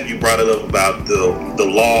I'm glad you brought it up about the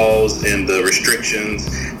laws and the restrictions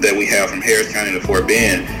that we have from Harris County to Fort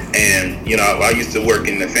Bend. And you know, I used to work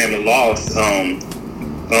in the family law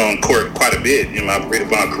court quite a bit in my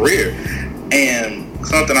career, and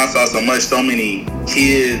something I saw so much, so many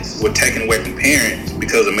kids were taken away from parents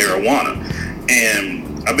because of marijuana. And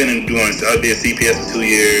I did CPS for 2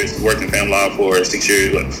 years, worked in family law for 6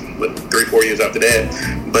 years, 3-4 years after that.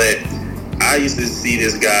 But I used to see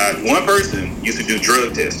this guy, one person used to do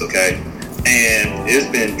drug tests, okay? And it's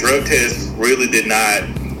been, drug tests really did not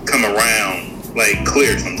come around like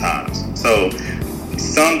clear sometimes. So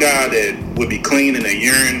some guy that would be clean in their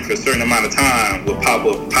urine for a certain amount of time would pop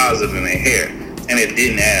up positive in their hair, and it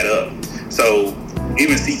didn't add up. So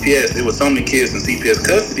even CPS, it was so many kids in CPS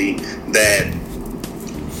custody that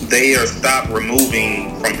they are stopped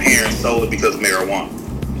removing from parents solely because of marijuana.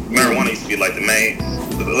 Marijuana used to be like the main,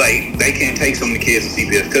 like they can't take so many kids in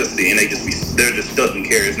CPS custody, and they're just stuck in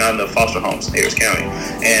care. There's not enough foster homes in Harris County.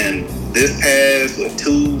 And this past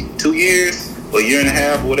 2 years, or a year and a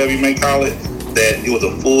half, or whatever you may call it, that it was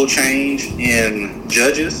a full change in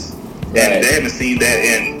judges, and they haven't seen that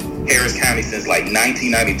in Harris County since like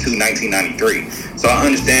 1992, 1993. So I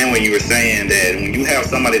understand when you were saying that when you have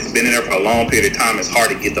somebody that's been in there for a long period of time, it's hard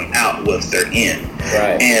to get them out once they're in.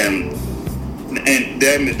 Right. And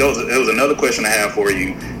that was another question I have for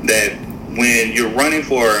you, that when you're running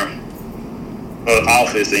for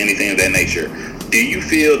office or anything of that nature, do you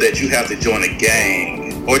feel that you have to join a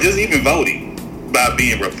gang or just even voting by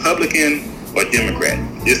being Republican or Democrat?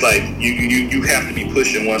 It's like you have to be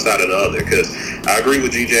pushing one side or the other, because I agree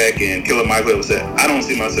with G-Jack and Killer Mike who said, I don't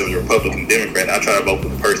see myself as a Republican Democrat. I try to vote for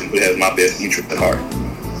the person who has my best interest at heart.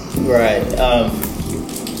 Right.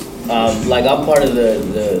 Like I'm part of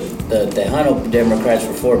the Hunter Democrats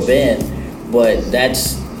for Fort Bend, but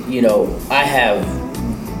that's,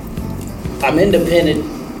 I'm independent,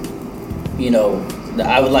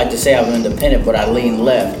 I would like to say I'm independent, but I lean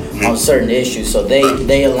left on certain issues. So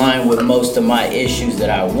they align with most of my issues that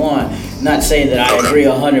I want. Not saying that I agree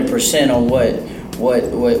 100% on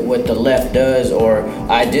what the left does, or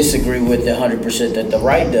I disagree with the 100% that the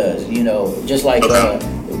right does. Just like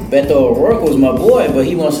Beto O'Rourke was my boy, but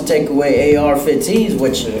he wants to take away AR-15s,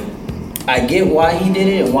 which I get why he did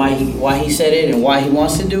it and why he said it and why he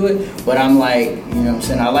wants to do it. But I'm like,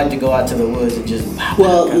 I like to go out to the woods and just.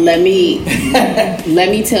 Well, let me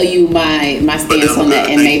tell you my stance on that,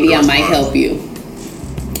 and maybe I might help you.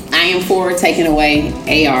 I am for taking away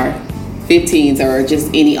AR-15s or just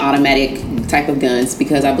any automatic type of guns,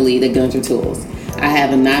 because I believe that guns are tools. I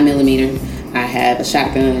have a 9mm. I have a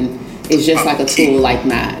shotgun. It's just like a tool, like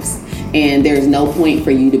knives. And there's no point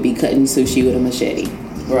for you to be cutting sushi with a machete.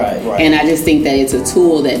 Right. And I just think that it's a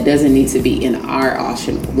tool that doesn't need to be in our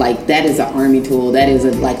arsenal. Like, that is an army tool. That is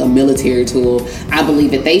like a military tool. I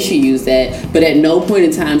believe that they should use that. But at no point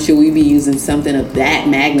in time should we be using something of that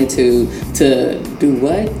magnitude to do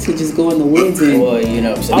what? To just go in the woods and... Well, I think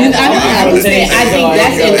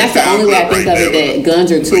that's the only way I think of it, that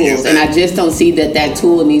guns are tools. And I just don't see that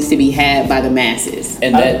tool needs to be had by the masses.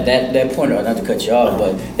 And that point, not to cut you off,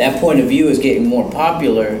 but that point of view is getting more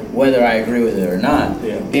popular, whether I agree with it or not.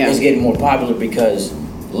 Yeah. It's getting more popular because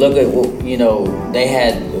look at they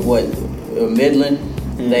had Midland,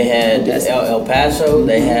 they had El Paso,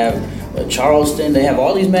 they have Charleston, they have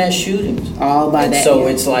all these mass shootings. All by that. So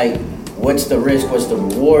it's like, what's the risk? What's the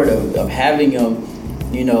reward of having them?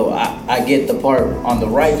 I get the part on the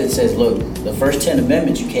right that says, look, the first 10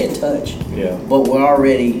 amendments you can't touch. Yeah. But we're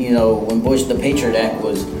already, when Bush, the Patriot Act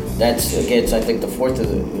that's against, I think the fourth or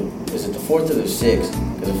the sixth?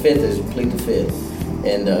 Because the fifth is plead the fifth.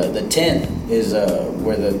 And the 10th is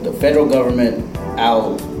where the federal government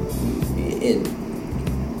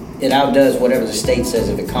it outdoes whatever the state says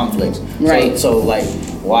if it conflicts. Right. So like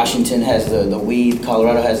Washington has the weed,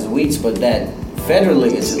 Colorado has the weeds, but that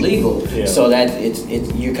federally it's illegal. Yeah. So that it's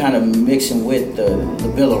you're kind of mixing with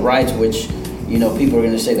the Bill of Rights, which people are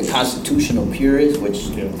going to say the constitutional purists, which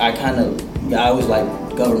I always like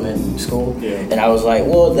government in school, and I was like,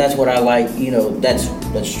 well, that's what I like. That's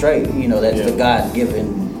straight. That's the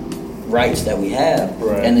God-given rights that we have.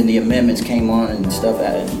 Right. And then the amendments came on and stuff,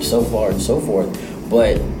 and so far and so forth.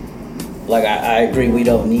 But like I agree, we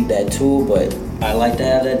don't need that tool, but I like to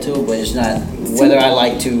have that tool. But it's not whether I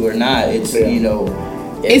like to or not. It's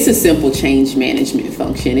It's a simple change management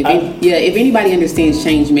function. If anybody understands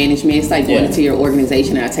change management, it's like going into your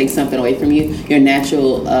organization and I take something away from you. Your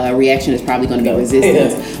natural reaction is probably going to be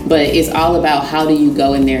resistance. Yeah. But it's all about how do you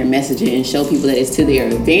go in there and message it and show people that it's to their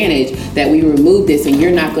advantage that we remove this, and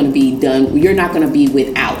you're not going to be done. You're not going to be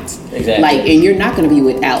without. Exactly. And you're not going to be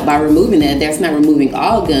without. By removing that, that's not removing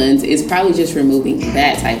all guns. It's probably just removing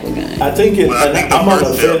that type of gun. I think I'm on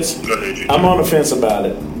the fence. I'm on the fence about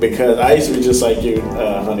it because I used to be just like you,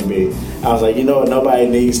 Honeybee. I was like, nobody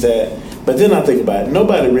needs that. But then I think about it,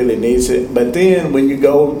 nobody really needs it. But then when you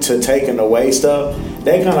go to taking away stuff,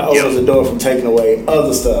 that kind of opens the door from taking away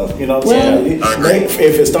other stuff. You know what I'm saying?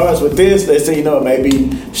 If it starts with this, they say, it may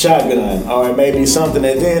be shotgun or it may be something.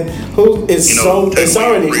 And then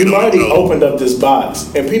you've already opened up this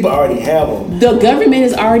box and people already have them. The government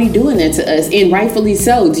is already doing that to us, and rightfully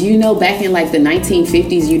so. Do you know back in like the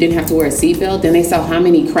 1950s, you didn't have to wear a seatbelt? Then they saw how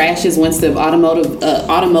many crashes once the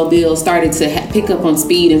automobile started to pick up on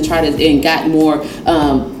speed and got more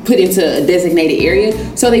put into a designated area,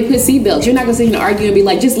 so they put seatbelts. You're not gonna sit here and argue and be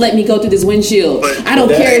like, just let me go through this windshield. I don't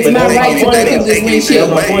care, it's my right to go through this windshield.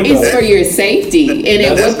 It's for your safety. And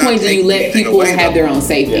at what point do you let people have their own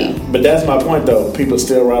safety? Yeah. But that's my point, though. People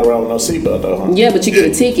still ride around with no seatbelt, though, huh? Yeah, but you get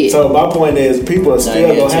a ticket. So my point is, people are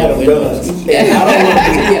still gonna have them guns. And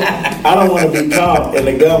I don't want to be caught in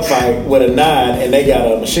a gunfight with a 9 and they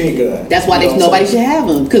got a machine gun. That's why nobody should have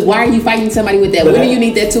them. Because why are you fighting somebody with that? When do you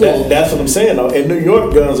need that tool? That's what I'm saying, though. In New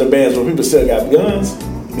York, guns are banned, so people still got guns.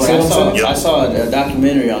 I saw a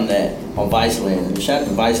documentary on that on Viceland. Shout out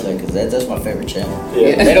to Viceland because that's my favorite channel.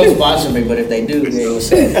 Yeah. They don't sponsor me, but if they do, hey,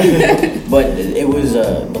 what's up? But it was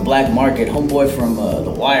the black market. Homeboy from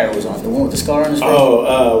The Wire was on, the one with the scar on his face.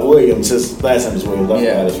 Williams. His last name is Williams. I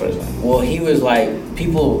forgot his first name. Well, he was like,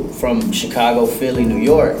 people from Chicago, Philly, New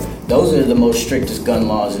York, those are the most strictest gun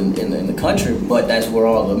laws in the country, but that's where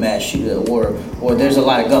all the mass shooting or there's a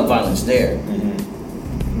lot of gun violence there. Mm-hmm.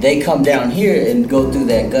 They come down here and go through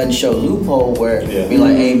that gun show loophole where be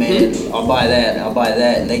like, hey man, I'll buy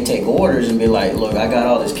that, and they take orders and be like, look, I got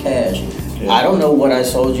all this cash. Yeah. I don't know what I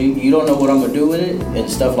sold you. You don't know what I'm gonna do with it and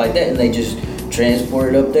stuff like that. And they just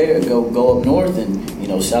transport it up there, go up north, and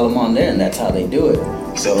sell them on there, and that's how they do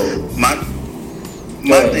it. So my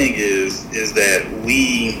thing is that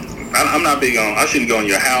I'm not big on. I shouldn't go in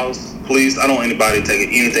your house, please. I don't want anybody taking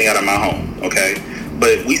anything out of my home. Okay.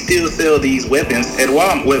 But we still sell these weapons at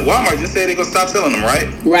Walmart. Walmart just said they're going to stop selling them, right?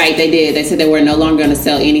 Right, they did. They said they were no longer going to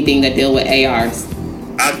sell anything that deal with ARs.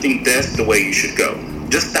 I think that's the way you should go.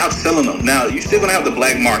 Just stop selling them. Now, you're still going to have the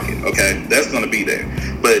black market, okay? That's going to be there.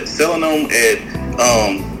 But selling them at,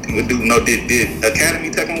 did Academy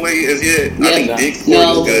take them away as yet? Yeah. I think Dick's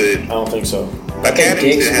is good. I don't think so.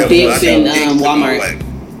 Academy Dick's and Walmart.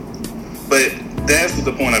 But that's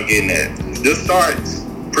the point I'm getting at. Just start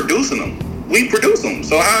producing them. We produce them.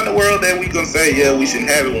 So how in the world that we gonna say, we shouldn't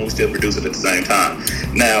have it when we still produce it at the same time?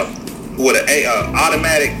 Now, with an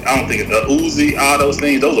automatic, I don't think it's a Uzi, all those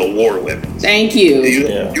things, those are war weapons. Thank you.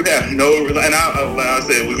 You have no, and I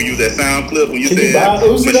said we can use that sound clip when you said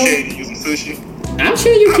machete using sushi. I'm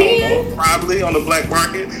sure you can. Know, probably on the black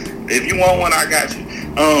market. If you want one, I got you.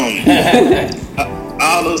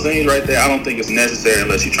 All those things right there, I don't think it's necessary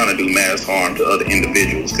unless you're trying to do mass harm to other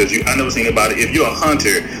individuals. Because I never seen about it. If you're a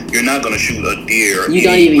hunter, you're not going to shoot a deer. You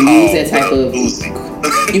don't even use that type of.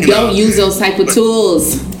 You don't use those type of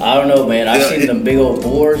tools. I don't know, man. I've seen them big old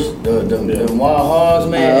boars, the wild hogs,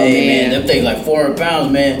 man. Man, them things like 400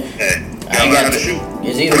 pounds, man. I ain't got to shoot.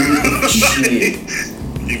 It's either shit.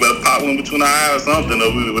 You better pop one between the eye or something,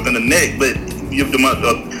 or within the neck. But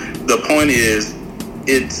the point is,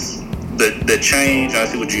 it's. The change, I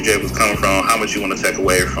see what UJ was coming from, how much you want to take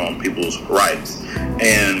away from people's rights.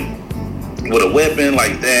 And with a weapon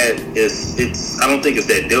like that, I don't think it's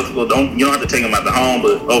that difficult. You don't have to take them out the home,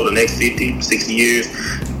 but over the next 50, 60 years,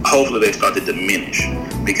 hopefully they start to diminish.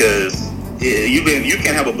 Because you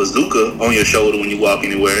can't have a bazooka on your shoulder when you walk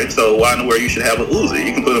anywhere, so why in the world you should have a Uzi?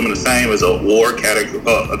 You can put them in the same as a war a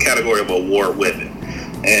category of a war weapon.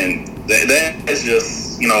 And that's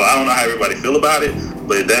just, I don't know how everybody feel about it,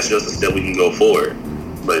 but that's just a step we can go forward.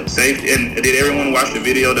 But safety, and did everyone watch the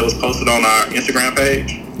video that was posted on our Instagram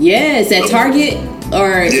page? Yes, at Target,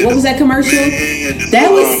 or what was that commercial?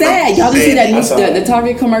 That was sad. Y'all didn't see that the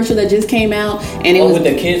Target commercial that just came out, and it was with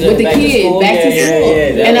the kids back to school.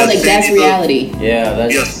 And I was like, that's reality.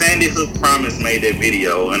 Sandy Hook Promise made that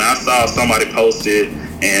video, and I saw somebody post it,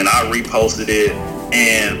 and I reposted it,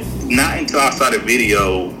 and not until I saw the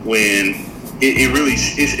video when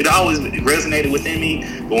it always resonated within me.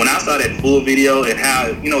 But when I saw that full video and how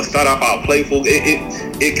it started off all playful,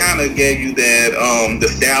 it kind of gave you that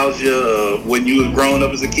nostalgia of when you were growing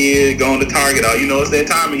up as a kid, going to Target. It's that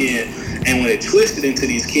time again. And when it twisted into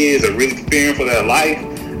these kids are really fearing for their life,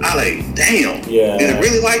 I like, damn, is it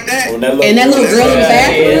really like that? And that little girl in the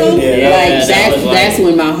bathroom, that's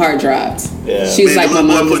when my heart dropped. Yeah. She was like, my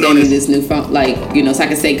mom was giving me this new phone, so I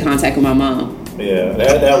could stay in contact with my mom. Yeah,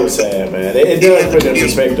 that was sad, man. It does put in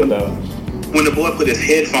perspective, though. When the boy put his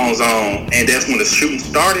headphones on, and that's when the shooting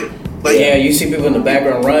started. You see people in the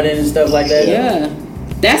background running and stuff like that. Yeah.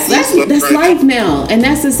 That's life now, and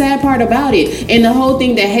that's the sad part about it. And the whole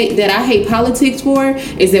thing that I hate politics for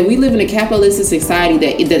is that we live in a capitalistic society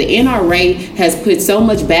that the NRA has put so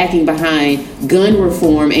much backing behind gun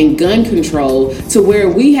reform and gun control to where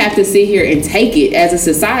we have to sit here and take it as a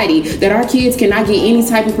society that our kids cannot get any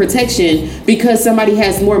type of protection because somebody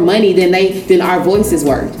has more money than our voice is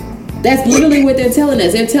worth. That's literally what they're telling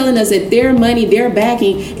us. They're telling us that their money, their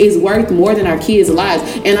backing is worth more than our kids' lives.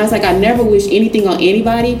 And I was like, I never wish anything on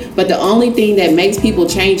anybody, but the only thing that makes people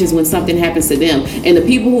change is when something happens to them. And the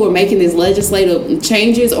people who are making these legislative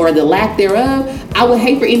changes or the lack thereof, I would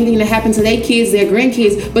hate for anything to happen to their kids, their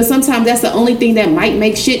grandkids, but sometimes that's the only thing that might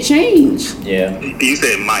make shit change. Yeah. You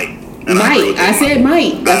said might. Might. I said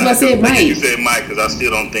might. That's what I said, might. You said might because I still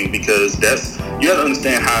don't think, because you have to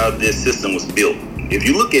understand how this system was built. If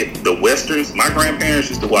you look at the Westerns, my grandparents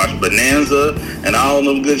used to watch Bonanza and all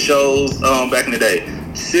them good shows back in the day.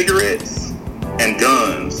 Cigarettes and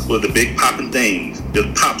guns were the big popping things.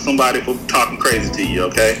 Just pop somebody for talking crazy to you,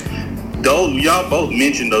 okay? Y'all both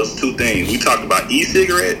mentioned those two things. We talked about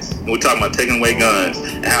e-cigarettes and we talked about taking away guns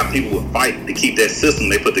and how people would fight to keep that system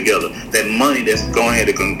they put together. That money that's going ahead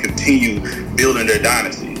to continue building their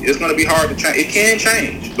dynasty. It's going to be hard to change. It can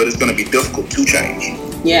change, but it's going to be difficult to change.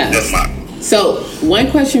 Yeah. That's my... So,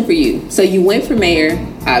 one question for you. So, you went for mayor.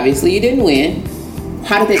 Obviously, you didn't win.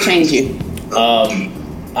 How did that change you?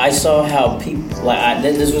 I saw how people,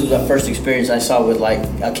 this was the first experience I saw with like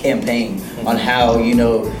a campaign on how, you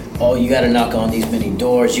got to knock on these many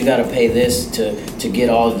doors. You got to pay this to get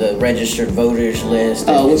all the registered voters list.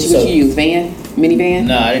 Oh, what you use? Minivan?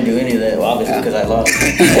 No, I didn't do any of that, obviously, because I lost.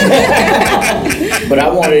 But I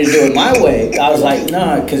wanted to do it my way. I was like,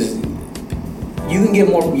 nah, because you can get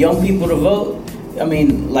more young people to vote. I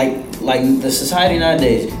mean, like the society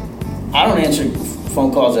nowadays, I don't answer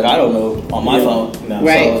phone calls that I don't know on my phone. No.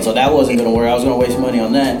 Right. So that wasn't going to work. I was going to waste money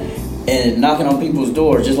on that. And knocking on people's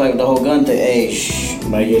doors, just like the whole gun thing. Hey, shh.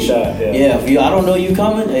 Might get shot. Yeah, if I don't know you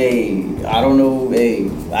coming, hey, I don't know. Hey,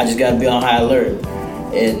 I just got to be on high alert.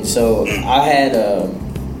 And so I had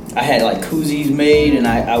like koozies made, and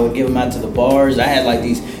I would give them out to the bars. I had like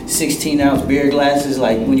these 16-ounce beer glasses.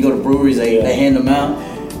 Like when you go to breweries, they hand them out.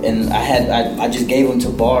 And I just gave them to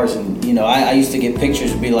bars, and I used to get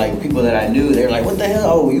pictures and be like people that I knew. They're like, "What the hell?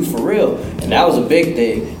 Oh, you for real?" And that was a big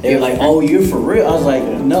thing. They were like, "Oh, you're for real?" I was like,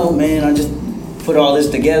 "No, man. I just put all this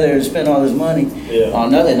together and spent all this money on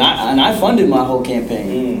nothing." And I funded my whole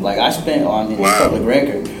campaign. Like I spent on public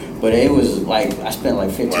record, but it was like I spent like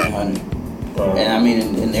 $1,500. And I mean,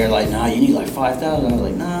 and they're like, "Nah, you need like $5,000." I was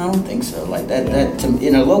like, "Nah, I don't think so." Like that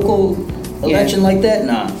in a local election like that,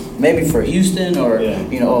 nah. Maybe for Houston or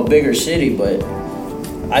a bigger city, but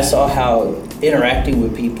I saw how interacting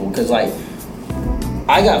with people, because like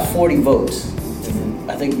I got 40 votes.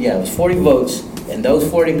 I think it was 40 votes, and those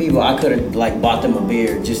 40 people I could have like bought them a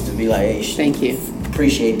beer just to be like, hey, thank you,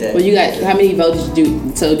 appreciate that. Well, you got how many votes did you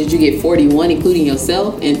do? So did you get 41 including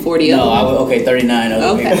yourself and 40 no, other ones? 39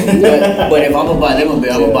 other people. But if I'm gonna buy them a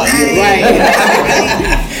beer, I'm gonna buy you. Right.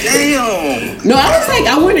 Damn. No, I was like,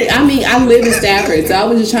 I live in Stafford, so I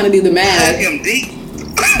was just trying to do the math.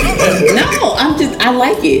 No, I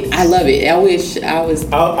like it. I love it. I wish I wish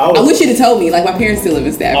you'd have told me. Like my parents still live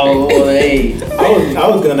in Stafford. Oh, hey. I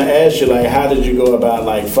was gonna ask you, like, how did you go about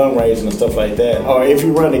like fundraising and stuff like that? Or if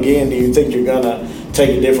you run again, do you think you're gonna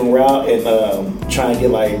take a different route and try and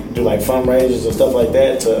do fundraisers and stuff like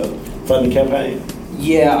that to fund the campaign?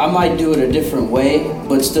 Yeah, I might do it a different way,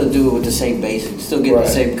 but still do it with the same basics. Still get the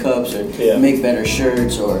same cups, or make better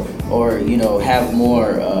shirts, or have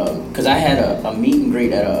more. Because I had a meet and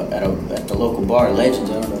greet at the local bar, Legends.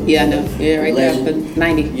 I don't know. Yeah, I know. Yeah, right Legend. There for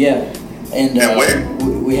 90. Yeah, and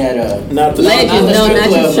we had a not the Legend. No, not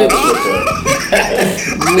the strip club.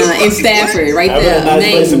 No, in Stafford, right there.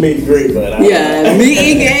 Nice place to meet and greet, but meet and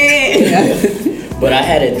greet. But I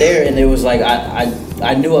had it there, and it was like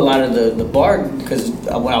I knew a lot of the bar, because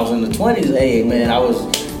when I was in the 20s, hey man,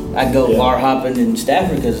 I'd go bar hopping in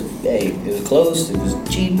Stafford because hey, it was close, it was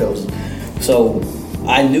cheap, so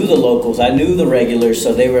I knew the locals, I knew the regulars,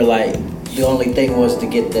 so they were like, the only thing was to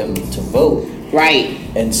get them to vote. Right.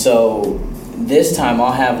 And so this time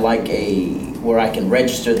I'll have like where I can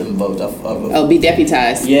register them votes. Be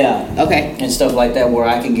deputized. Yeah. Okay. And stuff like that, where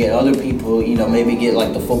I can get other people, maybe get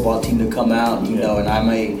like the football team to come out, and I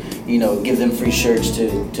may, give them free shirts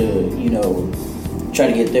to try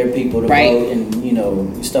to get their people to vote,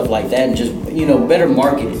 and stuff like that, and just better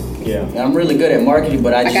marketing. Yeah. And I'm really good at marketing,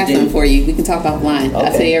 but I got something for you. We can talk offline. Okay.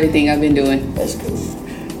 I'll tell you everything I've been doing. That's cool.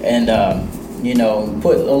 And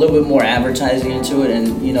put a little bit more advertising into it,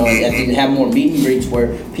 and have more meet and greets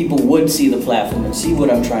where people would see the platform and see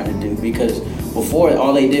what I'm trying to do. Because before,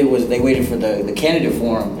 all they did was they waited for the candidate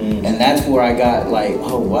forum, and that's where I got like,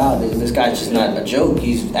 oh wow, this guy's just not a joke.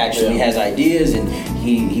 He's actually has ideas, and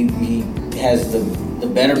he has the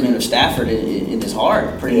betterment of Stafford in his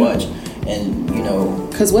heart, pretty much. and you know.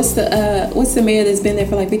 Cause what's the mayor that's been there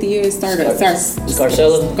for like 50 years? Scarcella.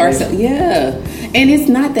 Scarcella, yeah. And it's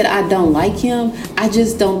not that I don't like him. I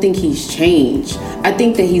just don't think he's changed. I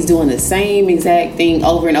think that he's doing the same exact thing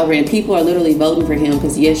over and over, and people are literally voting for him.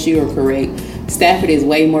 Because yes, you are correct. Stafford is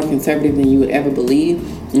way more conservative than you would ever believe,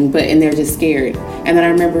 and they're just scared. And then I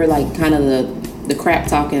remember like kind of the crap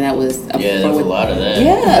talking that was there was a lot of that.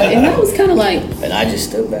 Yeah, and that was kind of like. And I just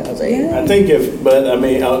stood back. I was like, I think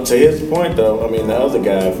to his point though, I mean the other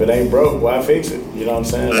guy, if it ain't broke, why fix it? You know what I'm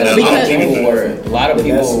saying? And a lot of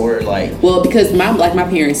people were like, well, because my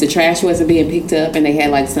parents, the trash wasn't being picked up, and they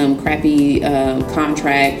had like some crappy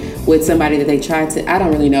contract with somebody that they tried to. I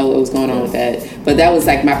don't really know what was going on with that, but that was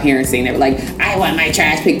like my parents saying they were like, I want my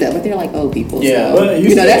trash picked up, but they're like old people. Yeah, so, but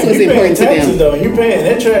you know that's what's important to them. Though you paying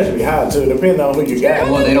that trash to be high too, depending on who you got.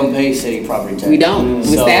 well, they don't pay city property tax. We don't. With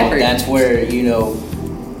So Stafford. that's where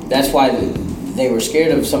that's why they were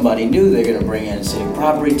scared of somebody new they're gonna bring in city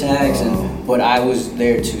property tax, but I was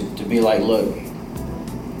there to be like, look,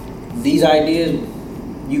 these ideas.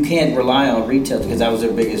 You can't rely on retail because that was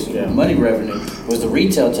their biggest money revenue was the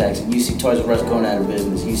retail tax. And you see Toys R Us going out of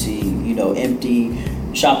business. You see, empty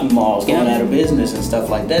shopping malls going out of business and stuff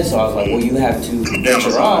like that. So I was like, well, you have to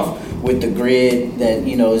venture off with the grid that,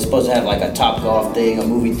 is supposed to have like a Top Golf thing, a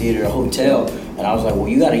movie theater, a hotel. And I was like, well,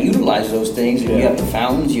 you got to utilize those things. You have the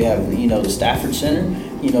fountains, you have, the Stafford Center.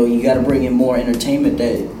 You got to bring in more entertainment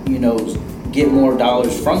that, get more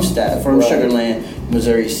dollars from Sugar Land,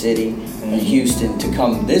 Missouri City, and Houston to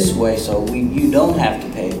come this way, so you don't have to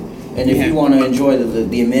pay. And if you want to enjoy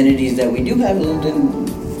the amenities that we do have, then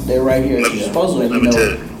they're right here at your disposal,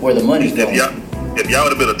 and where the money's going. If y'all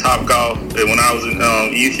would have been a Top Golf, and when I was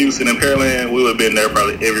in East Houston and Pearland, we would have been there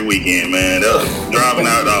probably every weekend, man. That was driving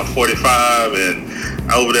out on 45 and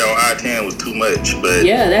over there on I-10 was too much. But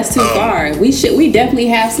yeah, that's too far. We definitely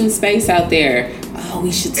have some space out there. Oh,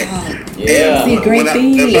 we should talk. Yeah, see great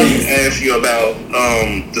things. If I can ask you about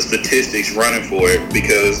the statistics running for it,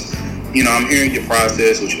 because I'm hearing your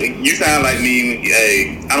process, which you sound like me.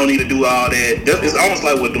 Hey, I don't need to do all that. It's almost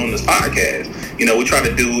like we're doing this podcast. We try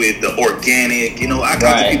to do it the organic. I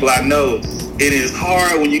talk to people I know. It is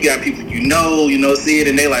hard when you got people see it,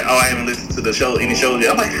 and they like, oh, I haven't listened to any shows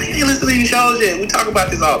yet. I'm like, I ain't listened to any shows yet. We talk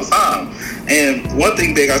about this all the time. And one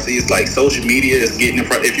thing big I see is like social media is getting in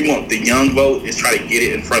front. If you want the young vote, is try to get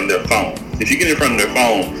it in front of their phone. If you get in front of their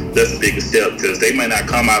phone, that's the biggest step, because they may not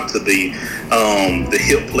come out to the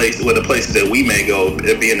hip place or the places that we may go,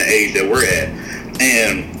 being the age that we're at.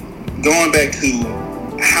 And going back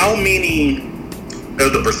to how many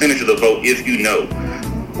of the percentage of the vote, if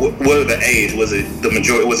what are the age? Was it the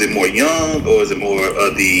majority? Was it more young, or was it more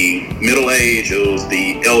of the middle age, or was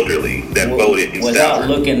the elderly that voted? Without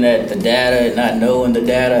looking at the data, not knowing the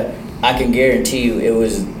data, I can guarantee you it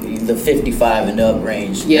was the 55 and up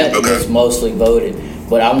range. Yeah, that was mostly voted.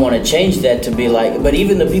 But I want to change that to be like. But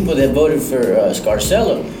even the people that voted for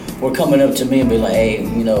Scarcella were coming up to me and be like, "Hey,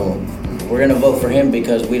 we're gonna vote for him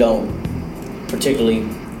because we don't particularly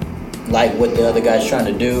like what the other guy's trying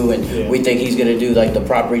to do, and we think he's gonna do like the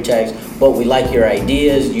property tax, but we like your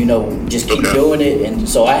ideas, just keep doing it." And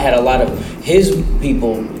so I had a lot of his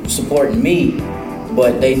people supporting me,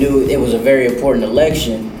 but they knew it was a very important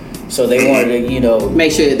election, so they wanted to,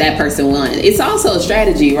 make sure that person won. It's also a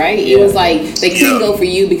strategy, right? It was like they couldn't go for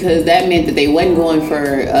you because that meant that they wasn't going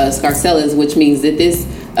for Scarcella's, which means that this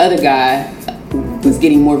other guy was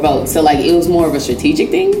getting more votes. So like it was more of a strategic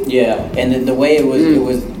thing. Yeah, and the way it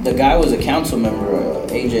was the guy was a council member,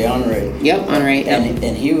 AJ Honore. Yep, Honore.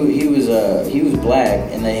 And he was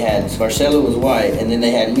black, and they had Scarcella was white, and then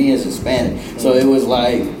they had me as Hispanic. So it was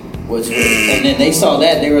like and then they saw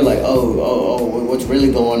that, they were like, oh, what's really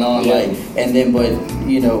going on? Yeah. Like, and then but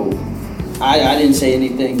I didn't say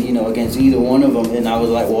anything against either one of them, and I was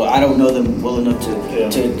like, well, I don't know them well enough to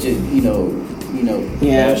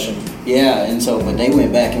Yeah, and so, but they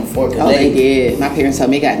went back and forth. Oh, they did. My parents told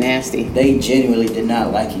me it got nasty. They genuinely did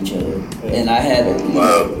not like each other. Yeah. And I had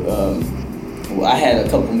I had a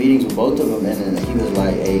couple meetings with both of them, and then he was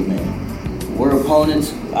like, hey, man, we're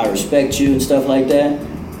opponents. I respect you and stuff like that.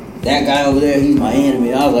 That guy over there, he's my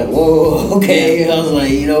enemy. I was like, whoa, okay. I was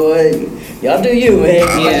like, you know what? Y'all do you, man.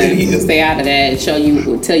 Yeah, do you. Stay out of that and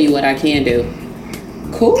tell you what I can do.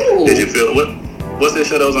 Cool. Did you feel what's that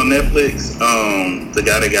show that was on Netflix? The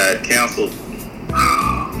guy that got canceled.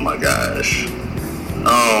 Oh my gosh.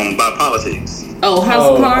 By politics. Oh, House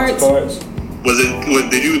of Cards.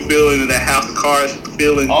 Did you feel in that House of Cards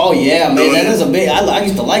feeling? Oh yeah, man, that is a big. I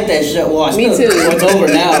used to like that show. Well, I Me still too. It's over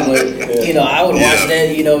now, but I would watch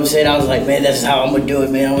that. You know what I'm saying? I was like, man, that's how I'm gonna do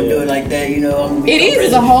it, man. I'm gonna do it like that. It is.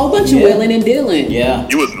 It's a whole bunch of willing and dealing. Yeah.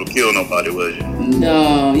 You wasn't gonna kill nobody, was you?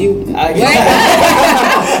 No, you. Nah.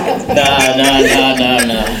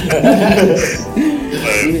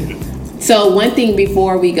 So one thing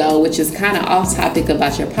before we go, which is kind of off topic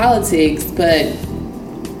about your politics, but.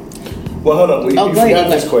 Well, hold on. We go forgot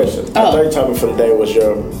ahead. this question. Our third topic for the day was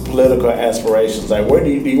your political aspirations. Like, where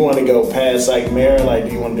do you want to go past, like, mayor? Like,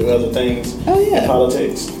 do you want to do other things in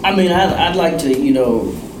politics? I mean, I'd like to,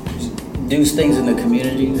 do things in the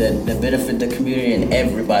community that benefit the community and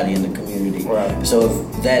everybody in the community. Right. So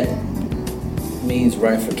if that means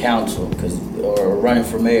running for council, or running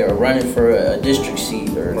for mayor, or running for a district seat,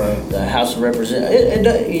 or the House of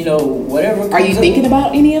Representatives, whatever. Are you thinking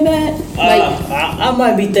about any of that? I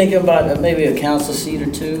might be thinking about maybe a council seat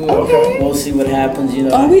or two. Okay. We'll see what happens.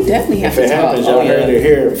 Oh, we definitely have to If it talk. happens, y'all heard it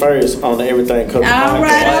here first on the Everything Cooked All podcast.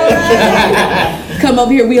 right. Come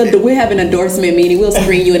over here. We'll have an endorsement meeting. We'll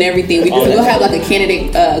screen you and everything. We'll have like a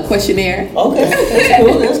candidate questionnaire. Okay,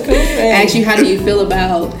 that's cool. Ask you, how do you feel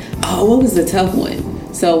about? Oh, what was the tough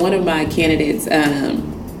one? So one of my candidates,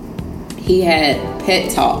 he had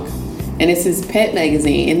Pet Talk, and it's his pet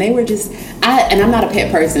magazine, and they were and I'm not a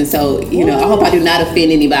pet person, so I hope I do not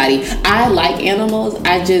offend anybody. I like animals.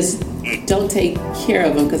 I just don't take care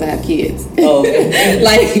of them because I have kids. Oh, okay.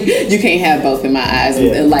 Like, you can't have both in my eyes,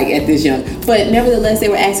 like at this young. But nevertheless, they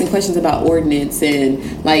were asking questions about ordinance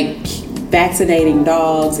and like vaccinating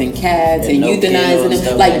dogs and cats and euthanizing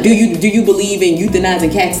them. Like, do you believe in euthanizing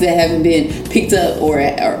cats that haven't been picked up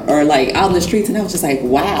or like out in the streets? And I was just like,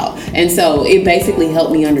 wow. And so it basically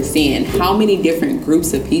helped me understand how many different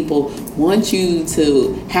groups of people want you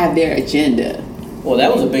to have their agenda. Well,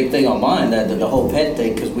 that was a big thing on mine, that the whole pet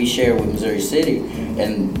thing, because we share with Missouri City,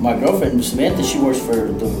 and my girlfriend Samantha, she works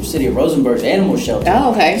for the city of Rosenberg's animal shelter.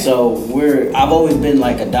 Oh, okay. So I've always been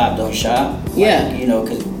like adopt, don't shop. Yeah. Like,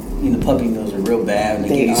 because puppy mills are real bad, and they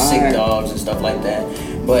give you sick dogs and stuff like that.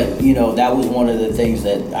 But that was one of the things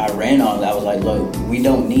that I ran on. I was like, look, we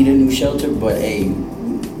don't need a new shelter, but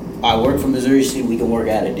I work for Missouri City, we can work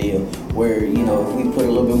out a deal where, if we put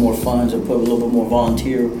a little bit more funds or put a little bit more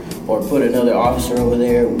volunteer or put another officer over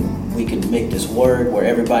there, we could make this work where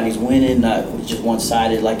everybody's winning, not just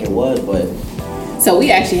one-sided like it was. But so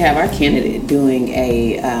we actually have our candidate doing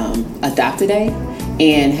a Adopt-A-Day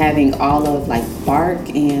and having all of like Bark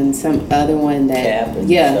and some other one that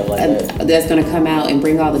stuff like that's going to come out and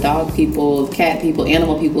bring all the dog people, cat people,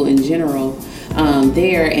 animal people in general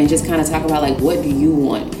there, and just kind of talk about like, what do you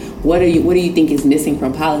want? What do you think is missing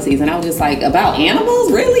from policies? And I was just like, about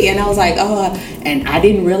animals, really? And I was like, and I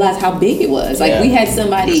didn't realize how big it was. Like, we had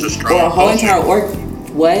somebody or a whole entire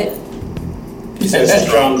what? It's a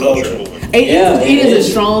strong culture. It is a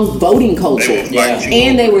strong voting culture.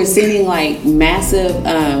 And they were sending like massive,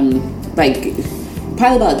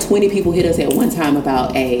 probably about 20 people hit us at one time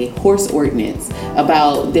about a horse ordinance,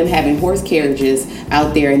 about them having horse carriages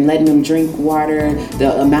out there and letting them drink water,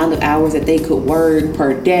 the amount of hours that they could work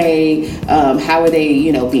per day, how are they,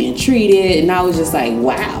 being treated. And I was just like,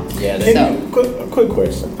 wow. Yeah. So, quick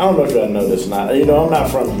question. I don't know if y'all know this or not. I'm not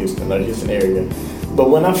from Houston, the Houston area. But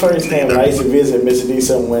when I first came, I used to visit Mr.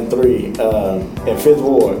 D713 in 5th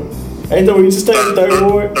Ward. Ain't that where you used to stay in 3rd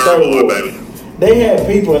Ward? 3rd Ward, baby. They had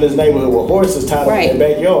people in this neighborhood with horses tied up in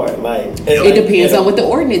their backyard. It depends on what the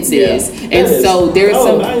ordinance is. And so there's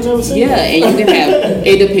and you can have,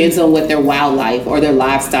 it depends on what their wildlife or their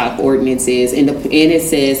livestock ordinance is. And it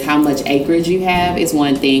says how much acreage you have is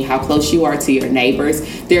one thing, how close you are to your neighbors.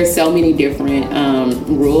 There's so many different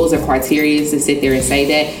rules or criteria to sit there and say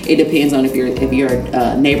that. It depends on if your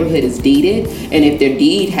neighborhood is deeded, and if their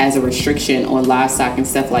deed has a restriction on livestock and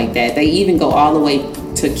stuff like that. They even go all the way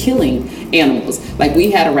to killing animals. Like,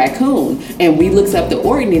 we had a raccoon, and we looked up the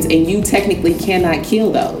ordinance, and you technically cannot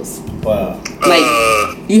kill those. Wow.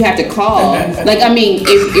 Like, you have to call. Like, I mean,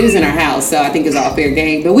 it was in our house, so I think it's all fair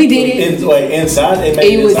game. But we did it. Inside?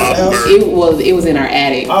 It was in our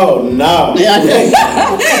attic. Oh no!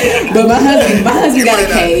 But my husband got a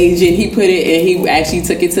cage, and he put it, and he actually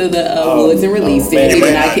took it to the woods and released it.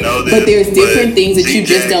 But there's different things that you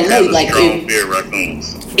just don't know. Like,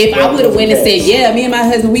 if I would have went and said, yeah, me and my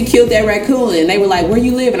husband, we killed that raccoon, and they were like, where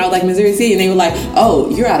you live? And I was like, Missouri City. And they were like, oh,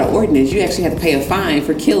 you're out of ordinance. You actually have to pay a fine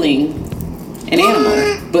for killing an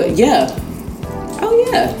animal. But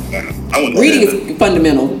reading is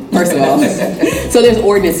fundamental, first of all. So there's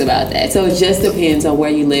ordinance about that. So it just depends on where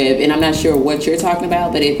you live. And I'm not sure what you're talking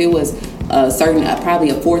about, but if it was a certain, probably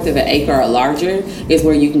a fourth of an acre or larger is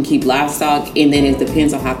where you can keep livestock, and then it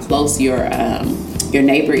depends on how close your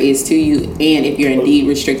neighbor is to you, and if you're in deed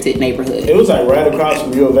restricted neighborhood. It was like right across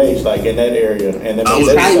from U of H, like in that area, and then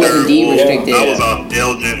probably wasn't deed restricted. I was on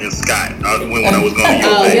Elgin and Scott when I was going to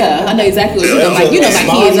U of H. Oh yeah, I know exactly what you're talking about. You know my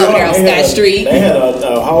kids over there on Scott Street. They had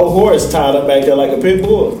a whole horse tied up back there like a pit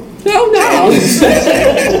bull. Oh no!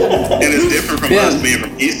 And it's different from us being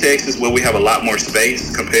from East Texas, where we have a lot more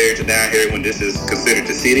space compared to down here when this is considered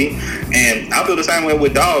the city. And I feel the same way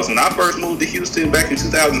with dogs. When I first moved to Houston back in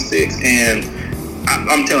 2006, and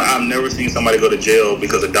I'm telling you, I've never seen somebody go to jail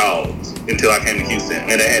because of dogs until I came to Houston.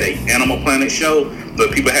 And they had an Animal Planet show,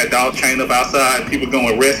 but people had dogs chained up outside. People go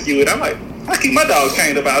and rescue it. I'm like, I keep my dogs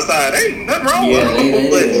chained up outside. Ain't nothing wrong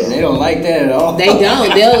with them. They don't like that at all. They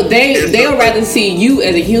don't. They'll rather see you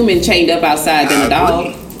as a human chained up outside than a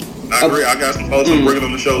dog. I agree. I got some folks who bring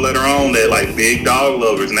on the show later on that like big dog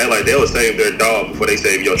lovers, and they would save their dog before they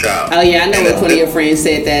save your child. Oh yeah, I know one of your friends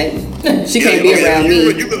said that. She can't be around me.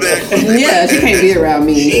 Yeah, she can't be around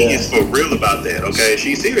me. She is for real about that. Okay,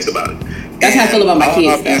 she's serious about it. That's how I feel about my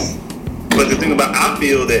kids, though. But the thing about, I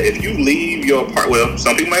feel that if you leave your apartment, well,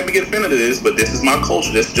 some people might get offended to this, but this is my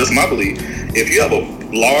culture, this is just my belief. If you have a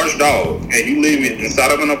large dog and you leave it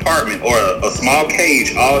inside of an apartment or a small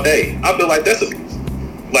cage all day, I feel like that's abuse.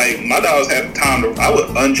 Like, my dogs have time to, I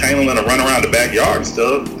would unchain them and run around the backyard and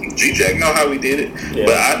stuff. G-Jack know how we did it,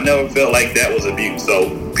 but I never felt like that was abuse. So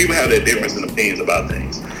people have their difference in opinions about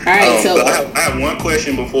things. All right, so I have one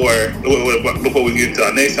question before we get into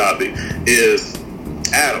our next topic is,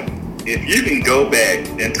 Adam, if you can go back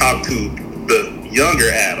and talk to the younger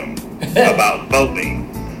Adam about voting,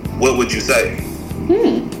 what would you say?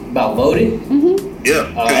 About voting? Mm-hmm. Yeah,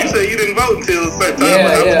 because you said you didn't vote until a certain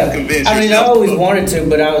time. Yeah. Convinced I mean, I always wanted to,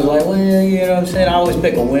 but I was like, well, you know what I'm saying? I always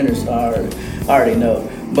pick a winner, so I already know.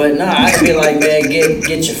 But no, I feel like, man,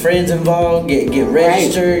 get your friends involved, get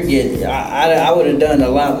registered, I would have done a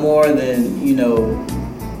lot more than, you know,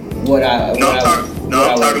 what I... I'm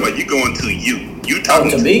talking about you going to you. You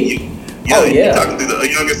talking to me? You. Yeah, you're talking to the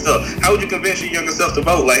younger self. How would you convince your younger self to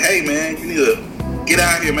vote? Like, hey, man, you need to get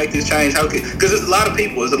out here, make this change. Because there's a lot of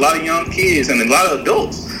people, there's a lot of young kids, and a lot of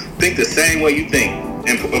adults think the same way you think.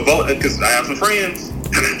 And vote, because I have some friends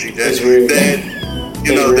that,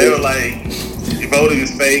 you know, they were like, voting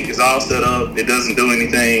is fake, it's all set up, it doesn't do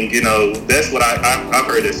anything, you know. That's what I've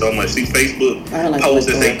heard it so much. See Facebook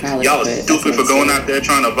posts that say, y'all are stupid for going out there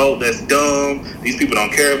trying to vote, that's dumb, these people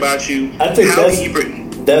don't care about you. I think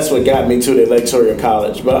that's what got me to the Electoral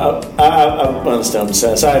College. But I understand what I'm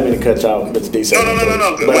saying. Sorry, I didn't mean to cut y'all off, Mr. D.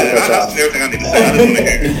 No. But that's everything I need to say. I just want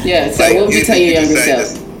to hear. Yeah, so what would you tell your younger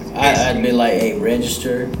self? I'd be like, hey,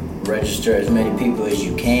 register as many people as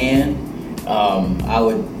you can. I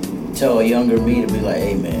would tell a younger me to be like,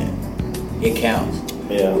 hey, man, it counts.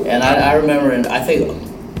 Yeah. And I remember, I think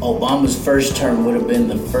Obama's first term would have been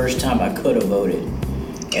the first time I could have voted.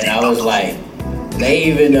 And I was like,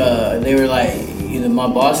 they were like, my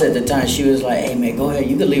boss at the time, she was like, hey man, go ahead,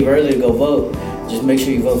 you can leave early to go vote. Just make sure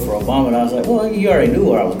you vote for Obama. And I was like, well, you already knew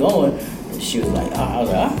where I was going. And she was like, I was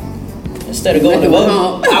like, Instead of going to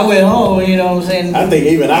vote, I went home, you know what I'm saying? I think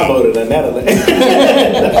even I voted on that.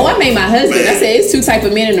 Oh, I made my husband. I said it's two types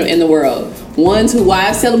of men in the world. Ones who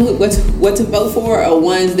wives tell them what to vote for, or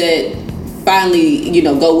ones that finally,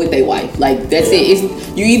 go with their wife. Like, that's it.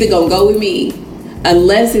 It's, you either gonna go with me,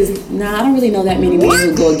 unless it's, I don't really know that many men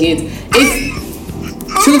who go against.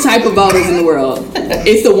 It's two type of voters in the world.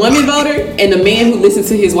 It's the woman voter and the man who listens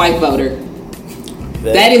to his wife voter.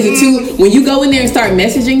 That is a two. When you go in there and start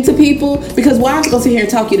messaging to people, because wives gonna sit here and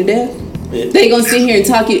talk you to death. They gonna sit here and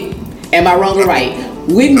talk you. Am I wrong or right?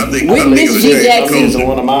 With Miss G Jackson, he's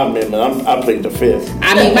one of my amendments. I plead the fifth.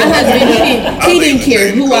 I mean, my husband, he didn't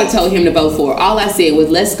care who I told him to vote for. All I said was,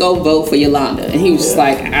 "Let's go vote for Yolanda," and he was just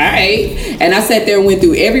like, "All right." And I sat there and went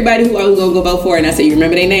through everybody who I was gonna go vote for, and I said, "You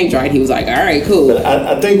remember their names, right?" He was like, "All right, cool." But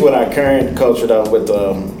I think with our current culture, though, with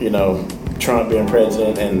Trump being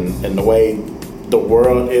president and the way the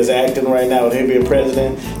world is acting right now with him being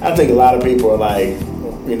president, I think a lot of people are like,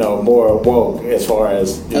 more woke as far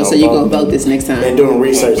as so you're gonna vote this next time and doing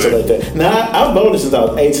research stuff like that. Now I voted since I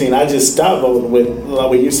was 18. I just stopped voting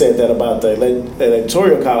when you said that about the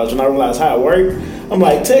electoral college, and I realized how it worked. I'm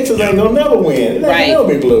like, Texas ain't gonna never win. It ain't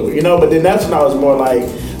gonna be blue, But then that's when I was more like,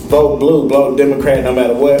 vote blue, vote Democrat, no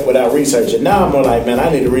matter what, without researching. Now I'm more like, man, I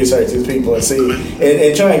need to research these people and see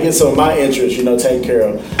and try and get some of my interests, taken care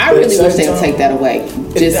of. I really wish they would take that away.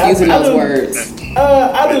 Just using those words.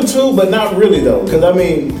 I do too, but not really though, because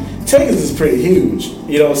Texas is pretty huge.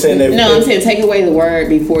 You know what I'm saying? No, I'm saying take away the word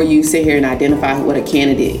before you sit here and identify what a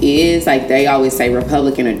candidate is. Like they always say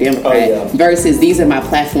Republican or Democrat versus these are my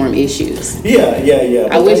platform issues. Yeah.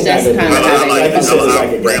 I wish that's kind of how they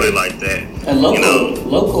I really like that. And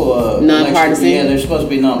local nonpartisan. Yeah, they're supposed to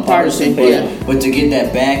be nonpartisan. But to get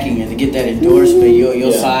that backing and to get that endorsement,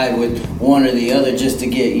 you'll side with one or the other just to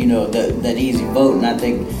get that easy vote. And I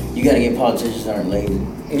think you got to get politicians that aren't lazy.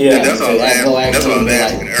 Yeah, that's what I was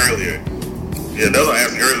asking earlier. Yeah, that's what I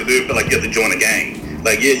was asking earlier. Do you feel like you have to join a gang?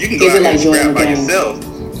 Like, yeah, you can go out and scrap by yourself.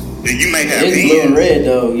 You may have it's blue and red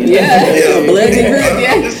though. Yeah, blood and red.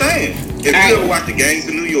 Yeah. I'm just saying. If you ever watch The Gangs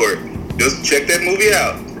of New York, just check that movie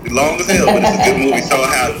out. It's long as hell, but it's a good movie. Saw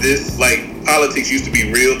how this politics used to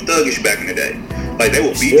be real thuggish back in the day. Like they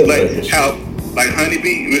would beat how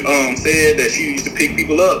Honeybee said that she used to pick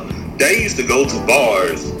people up. They used to go to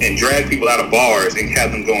bars and drag people out of bars and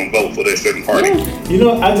have them go and vote for their certain party. You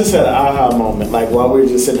know, I just had an aha moment, like while we were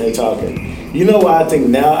just sitting here talking. You know why I think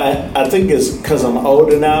now? I think it's because I'm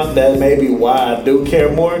older now. That may be why I do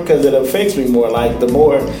care more, because it affects me more. Like the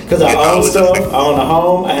more, because I own stuff, I own a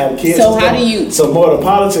home, I have kids. So how do you? So more the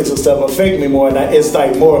politics and stuff affect me more, and it's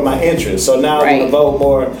like more of my interest. So now I want to vote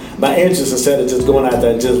more my interest instead of just going out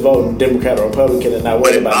there and just voting Democrat or Republican and not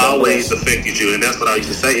worry about. But it always affected you, and that's what I used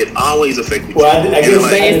to say. It always affected you. Well, I guess,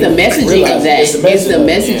 but it's the messaging of that. It's the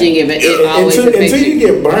messaging of it. It always affects you. Until you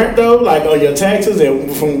get burnt though, like on your taxes,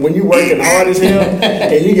 and from when you working hard as hell,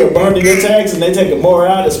 and you get burnt in your taxes, and they take it more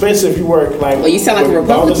out, especially if you work like. Well, you sound like a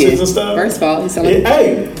Republican. And stuff. First of all, you sound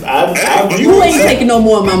like. You ain't taking no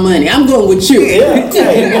more of my money. I'm going with you.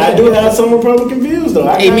 Yeah, I do have some Republican views though.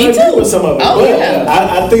 I me too. With some of it, but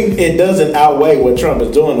I think it doesn't outweigh what Trump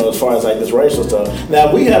is doing though, as far as like this racial stuff.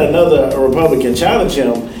 Now, we had another Republican challenge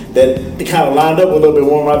him that kind of lined up a little bit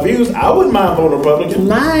more of my views. I wouldn't mind voting Republican.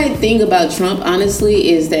 My thing about Trump, honestly,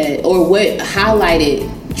 is that, or what highlighted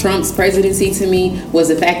Trump's presidency to me was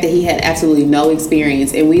the fact that he had absolutely no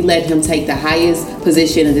experience, and we let him take the highest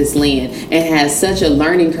position of this land and has such a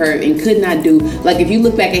learning curve and could not do, like if you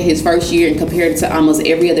look back at his first year and compare it to almost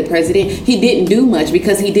every other president, he didn't do much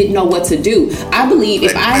because he didn't know what to do. I believe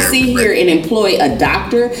if I sit here and employ a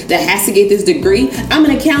doctor that has to get this degree, I'm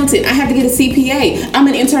an accountant, I have to get a CPA, I'm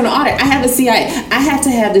an internal audit, I have a CIA, I have to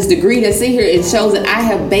have this degree that sit here and shows that I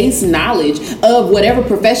have base knowledge of whatever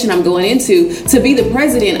profession I'm going into to be the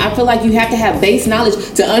president. I feel like you have to have base knowledge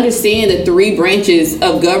to understand the 3 branches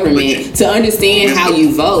of government, to understand how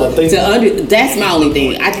you vote. That's my only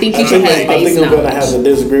thing. I think you should have base knowledge. I think I'm going to have to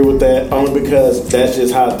disagree with that, only because that's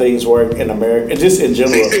just how things work in America, and just in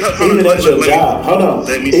general. Even at your job, hold on.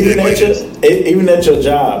 Even at your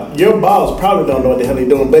job, your boss probably don't know what the hell he's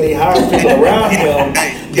doing, but he hires people around him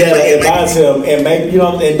that advise him and make and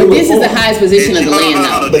do. But this is the highest position of the land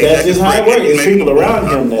now. But that's just how it works. It's people around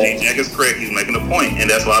him that. Jack is correct. He's making a point, and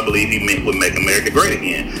that's what I believe he meant would make America great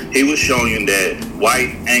again. He was showing you that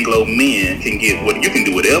white Anglo men can get what you can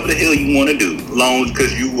do whatever the hell you want to do, long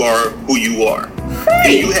because you are who you are. Right.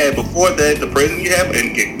 And you had before that the president you have,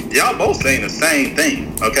 and y'all both saying the same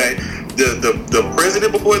thing. Okay, the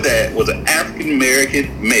president before that was an African American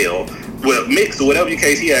male, well mixed or whatever your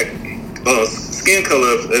case. He had skin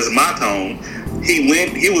color as my tone. He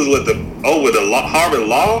was with Harvard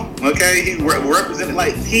Law. Okay, he represented,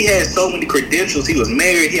 like, he had so many credentials. He was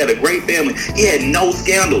married. He had a great family. He had no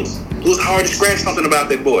scandals. It was hard to scratch something about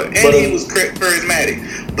that boy, and he was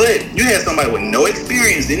charismatic. But you had somebody with no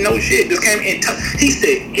experience, didn't know shit, just came in. He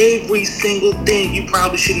said every single thing you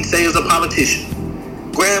probably shouldn't say as a politician.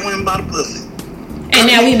 Grab him by the pussy. And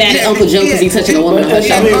now we mad at Uncle Joe because he's touching a woman. He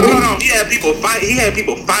had people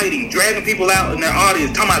fighting, dragging people out in their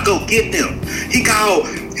audience, talking about go get them. He called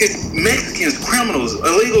his Mexicans criminals,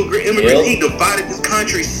 illegal immigrants. He divided this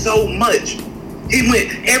country so much. He went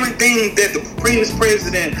everything that the previous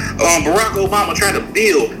president Barack Obama tried to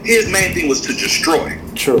build. His main thing was to destroy.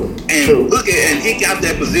 True. And and he got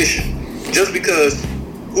that position just because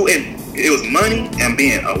it was money and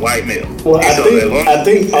being a white male. Well, I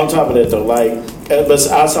think on top of that though, like, but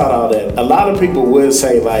outside all that, a lot of people would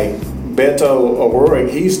say like Beto O'Rourke,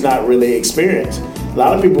 he's not really experienced. A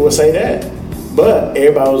lot of people would say that, but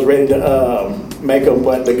everybody was ready to make him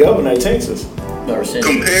the governor of Texas.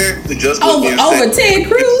 Compared to just over Ted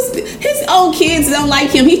Cruz, his own kids don't like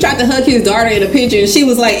him. He tried to hug his daughter in a picture, and she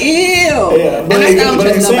was like, "Ew." Yeah, but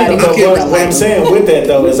what I'm saying with that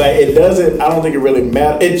though is like it doesn't. I don't think it really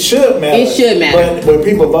matters. It should matter. It should matter. But when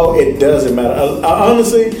people vote, it doesn't matter.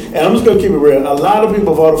 Honestly, and I'm just gonna keep it real. A lot of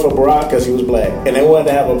people voted for Barack because he was black, and they wanted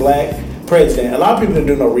to have a black president. A lot of people didn't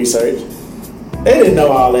do no research. They didn't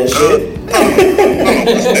know all that shit.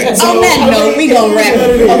 On that note, we gonna wrap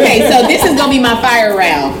it. Okay, so this is gonna be my fire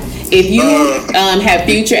round. If you have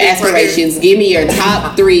future aspirations, give me your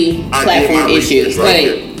top 3 platform issues.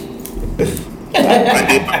 Wait. I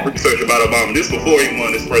did my research about Obama. This before he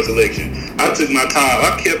won his first election. I took my time.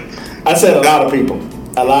 I said a lot of people.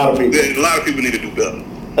 A lot of people. A lot of people need to do better.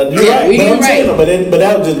 You're right, but I'm saying, but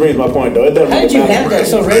that just brings my point though. It doesn't How did you have that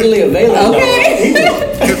so readily available? Okay.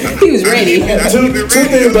 He was ready. Two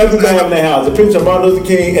things black people have in their house: a picture of Martin Luther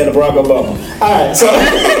King and a Barack Obama. All right, so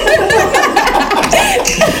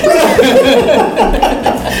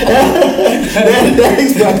that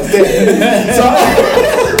explains that.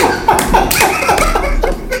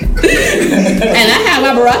 And I have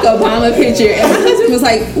my Barack Obama picture, and my husband was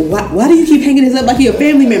like, why do you keep hanging this up like he a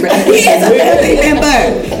family member? He is a family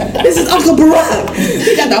member. This is Uncle Barack.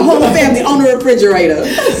 He got the whole family on the refrigerator.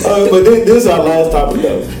 But this is our last topic,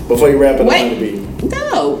 though, before you wrap it up.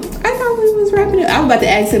 No, I thought we was wrapping it. I was about to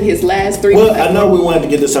ask him his last 3. Well, I know we wanted to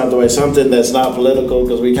get this out of the way, something that's not political,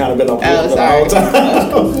 because we kind of been on political the whole time.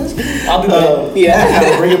 I'll be back.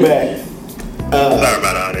 Yeah. Bring it back. Sorry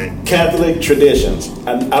about all that. Catholic traditions.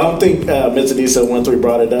 I don't think Mr. D713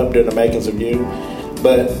 brought it up during the makings of you,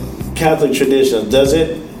 but Catholic traditions,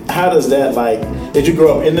 how does that, like, did you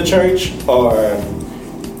grow up in the church, or?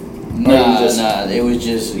 Nah, it was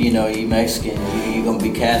just, you Mexican, you gonna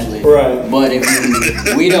be Catholic. Right. But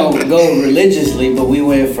we don't go religiously, but we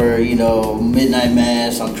went for, midnight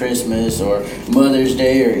mass on Christmas or Mother's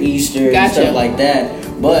Day or Easter and stuff like that.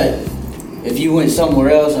 But if you went somewhere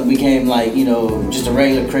else and became like, just a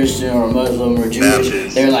regular Christian or a Muslim or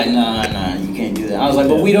Jewish, they're like, nah, you can't do that. I was like,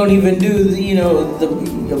 but we don't even do,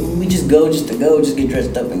 we just go just to go, just get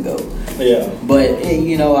dressed up and go. Yeah. But,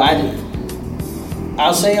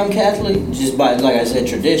 I'll say I'm Catholic just by, like I said,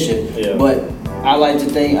 tradition. Yeah. But I like to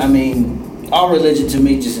think, all religion to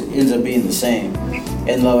me just ends up being the same.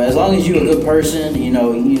 And as long as you're a good person, you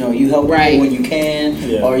help people when you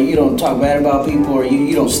can, or you don't talk bad about people, or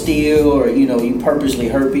you don't steal, or you purposely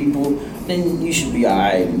hurt people, then you should be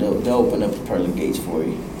alright. They'll open up the pearly gates for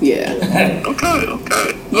you. Yeah. Okay.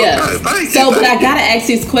 Yeah. Okay, But I gotta ask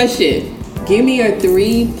this question. Give me your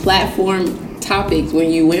 3 platform topics when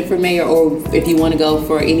you went for mayor, or if you want to go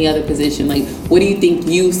for any other position. Like, what do you think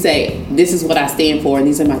you say? This is what I stand for, and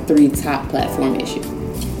these are my 3 top platform issues.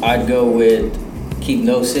 I'd go with keep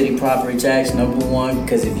no city property tax, number 1,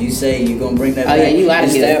 because if you say you're gonna bring that back, you out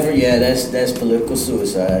of Stafford, that's political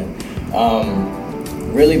suicide.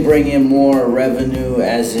 Really bring in more revenue,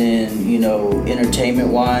 as in entertainment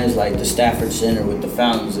wise, like the Stafford Center with the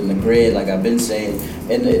fountains and the grid, like I've been saying.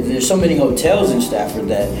 And there's so many hotels in Stafford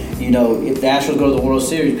that if the Astros go to the World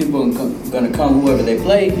Series, people are gonna come whoever they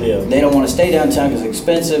play. Yeah. They don't want to stay downtown because it's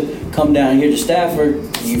expensive. Come down here to Stafford.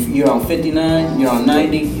 You're on 59. You're on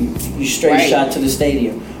 90. You straight shot to the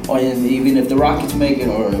stadium. Or even if the Rockets make it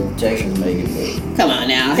or the Texans make it. But come on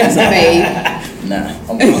now, have some faith. Nah,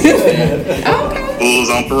 I'm okay. Bulls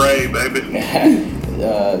on parade, baby.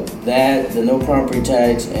 The no property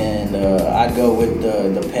tax, and I'd go with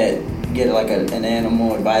the pet. Get like an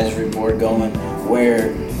animal advisory board going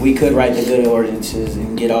where we could write the good ordinances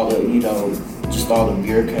and get all the just all the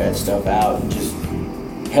bureaucrat stuff out and just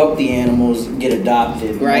help the animals get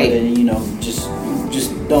adopted. Right. More than just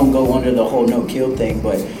don't go under the whole no kill thing,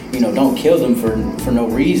 but don't kill them for no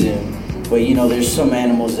reason. But there's some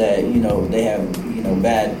animals that they have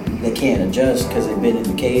bad, they can't adjust because they've been in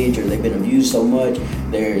the cage or they've been abused so much.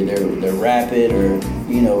 They're rapid, or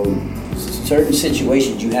certain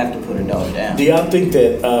situations you have to put a dog down. Do y'all think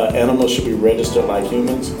that animals should be registered like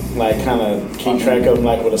humans, like kind of keep track of them,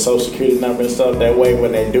 like with a social security number and stuff? That way,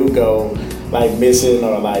 when they do go like missing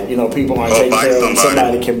or like people aren't taking care of them,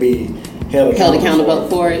 somebody can be held accountable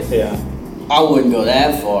for it. Yeah. I wouldn't go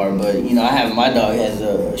that far, but my dog has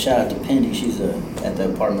a shout out to Penny. She's at the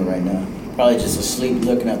apartment right now. Probably just asleep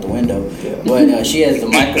looking out the window. Yeah. But she has the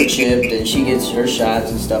microchip and she gets her shots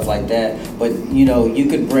and stuff like that. But, you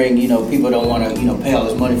could bring, people don't want to, pay all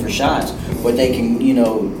this money for shots. But they can,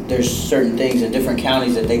 there's certain things in different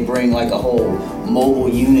counties that they bring like a whole mobile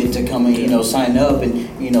unit to come and, sign up. And,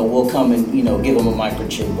 we'll come and, give them a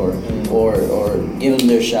microchip or give them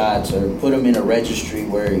their shots or put them in a registry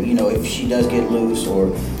where, if she does get loose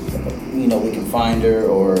or, we can find her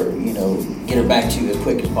or, get her back to you as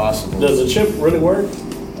quick as possible. Does the chip really work?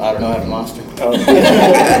 I don't know, I haven't lost her.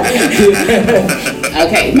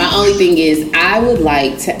 Okay, my only thing is I would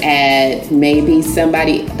like to add maybe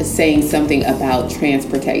somebody saying something about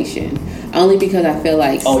transportation. Only because I feel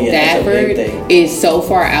like Stafford is so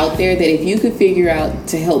far out there that if you could figure out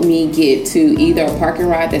to help me get to either a parking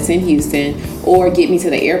lot that's in Houston, or get me to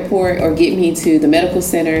the airport, or get me to the medical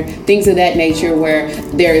center, things of that nature, where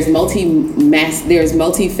there's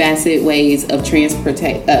multifaceted ways of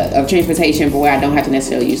transportation, for where I don't have to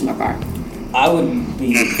necessarily use my car. I would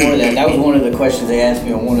be for that. That was one of the questions they asked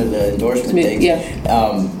me on one of the endorsement things. Yeah.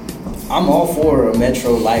 I'm all for a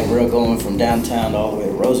metro light rail going from downtown all the way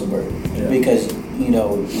to Rosenberg, because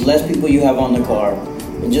less people you have on the car,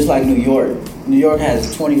 and just like New York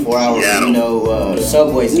has 24-hour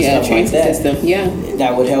subways and stuff like that. System. Yeah,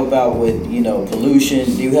 that would help out with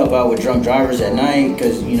pollution. You help out with drunk drivers at night,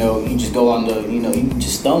 because you just go on the you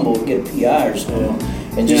just stumble, get a PI or something.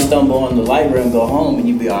 And just stumble on the light rail and go home, and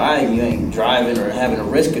you'd be all right. You ain't driving or having a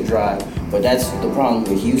risk of drive. But that's the problem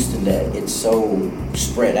with Houston, that it's so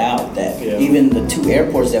spread out that even the 2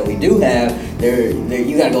 airports that we do have,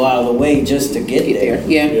 you got to go out of the way just to get there.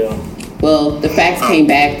 Yeah. Well, the facts came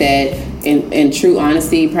back that, in true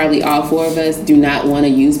honesty, probably all 4 of us do not want to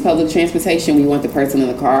use public transportation. We want the person in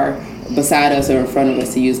the car beside us or in front of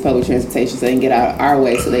us to use public transportation so they can get out our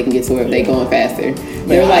way, so they can get to where they're going faster.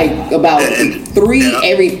 They're like about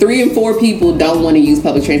every 3 and 4 people don't want to use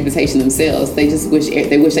public transportation themselves. They just wish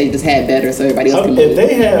they just had better, so everybody else can move. If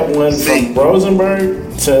they had one from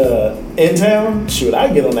Rosenberg to in town, shoot,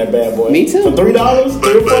 I'd get on that bad boy. Me too. For $3, $3 or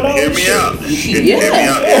 $4. Hear me out. Hear me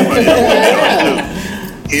out.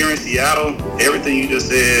 Here in Seattle, everything you just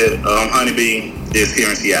said, Honeybee, is here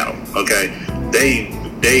in Seattle. Okay, they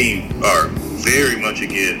are very much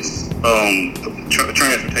against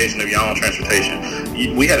transportation of your own transportation.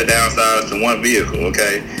 We had to downsize to 1 vehicle,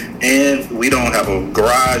 okay, and we don't have a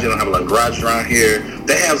garage. They don't have a garage around here.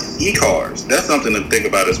 They have e-cars. That's something to think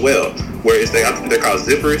about as well. Where I think they're called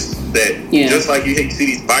zippers. That just like you see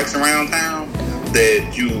these bikes around town,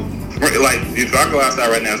 that you. Like, if I go outside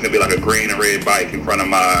right now, it's going to be like a green and red bike in front of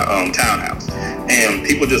my townhouse. And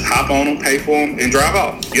people just hop on them, pay for them, and drive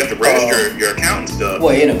off. You have to register your account and stuff.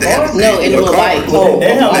 What, in a car? No, in a little bike.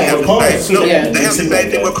 They have cars. They have the same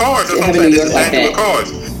thing with cars. That's what I'm saying. It's the same thing with cars.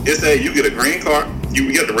 It's that you get a green car,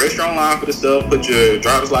 you get the register online for the stuff, put your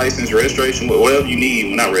driver's license, your registration, whatever you need,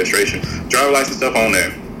 well, not registration, driver's license stuff on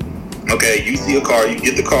there. Okay, you see a car, you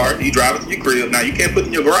get the car, you drive it to your crib. Now, you can't put it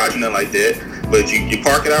in your garage or nothing like that. But you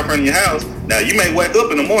park it out front of your house. Now, you may wake up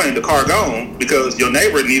in the morning, the car gone, because your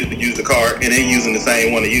neighbor needed to use the car, and they using the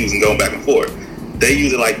same one to use and going back and forth. They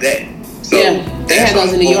use it like that. So they have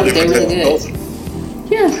those in New York. They're really good.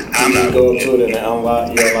 Yeah. I'm not go to it and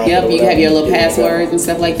unlock. Yep, you have your little passwords and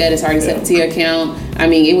stuff like that. It's already set to your account. I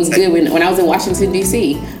mean, it was good when I was in Washington,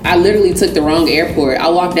 D.C. I literally took the wrong airport. I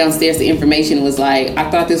walked downstairs to information and was like,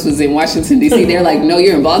 I thought this was in Washington, D.C. They're like, no,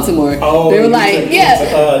 you're in Baltimore. Oh, they were like,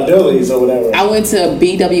 Dilley's or whatever. I went to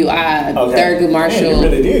BWI, Thurgood Marshall. Man, you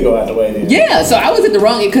really did go out the way then. Yeah, so I was at the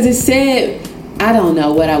wrong, because it said, I don't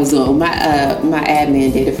know what I was doing. My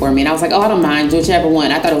admin did it for me, and I was like, oh, I don't mind whichever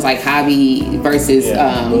one. I thought it was like Hobby versus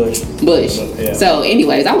Bush. Yeah. So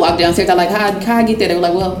anyways, I walked downstairs. I was like, how I get there? They were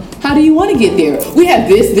like, well, how do you want to get there? We have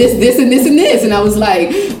this, and this, and this. And I was like,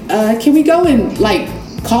 can we go in like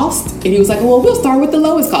cost? And he was like, well, we'll start with the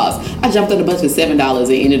lowest cost. I jumped on a bunch of $7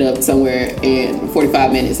 and ended up somewhere in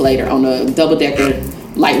 45 minutes later on a double-decker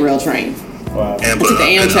light rail train. Wow. I took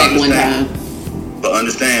the Amtrak one time. But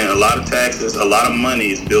understand, a lot of taxes, a lot of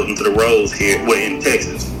money is built into the roads here, in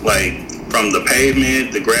Texas. Like, from the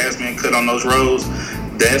pavement, the grass being cut on those roads.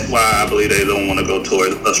 That's why I believe they don't want to go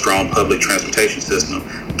toward a strong public transportation system.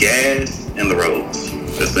 Gas and the roads.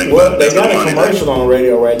 Well, they got a commercial on the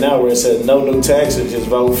radio right now where it says no new taxes, just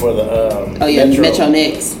vote for the Metro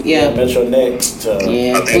Next. Yeah, Metro Next. We'll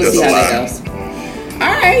see how that goes.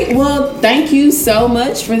 All right. Well, thank you so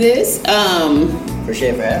much for this. Appreciate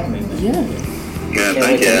it for having me, man. Yeah,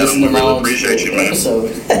 thank you, Adam. We really appreciate you, man.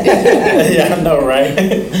 Yeah, I know, right?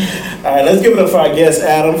 All right, let's give it up for our guest,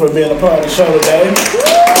 Adam, for being a part of the show today.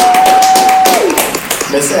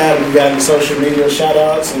 Mr. Adam, you got any social media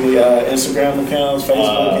shout-outs, any Instagram accounts,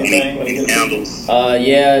 Facebook, anything? Handles?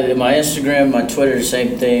 Yeah, my Instagram, my Twitter, the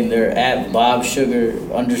same thing. They're at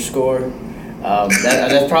 @BobSugar_.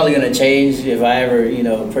 That's probably gonna change if I ever,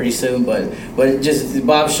 pretty soon. But just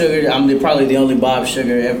Bob Sugar. I'm probably the only Bob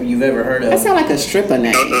Sugar you've ever heard of. That sounds like a stripper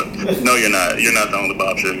name. No, you're not. You're not the only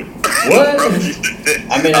Bob Sugar. What? I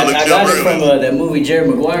mean, I got it from that movie Jerry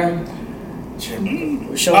Maguire. Yeah.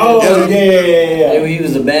 He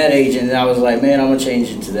was a bad agent, and I was like, man, I'm gonna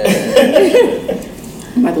change it to that.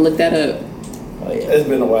 I'm about to look that up. Oh yeah, it's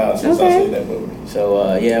been a while since I've seen that movie. So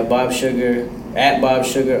Bob Sugar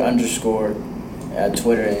 @BobSugar_.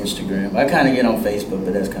 Twitter and Instagram. I kind of get on Facebook,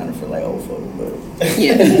 but that's kind of for like old folk. But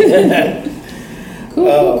Yeah.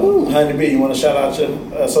 Cool. Honey B, you want to shout out your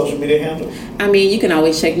social media handle? I mean, you can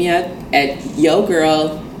always check me out at Yo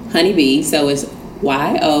Girl Honey B. So it's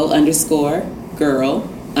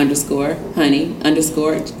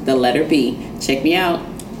YO_girl_honey_ the letter B. Check me out.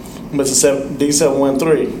 Mr.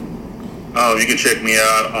 D713. You can check me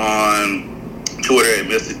out on Twitter at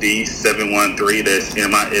Mr. D713. That's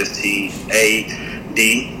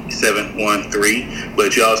MISTAD713.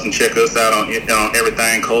 But y'all can check us out on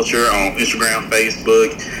Everything Culture on Instagram,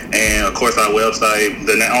 Facebook, and of course our website.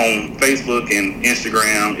 On Facebook and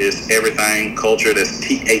Instagram is Everything Culture. That's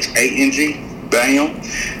THANG. Bam.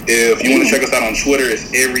 If you want to check us out on Twitter,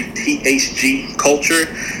 it's every THG Culture.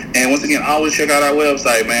 And once again, always check out our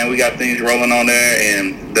website, man. We got things rolling on there,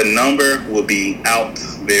 and the number will be out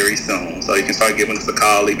very soon. So you can start giving us a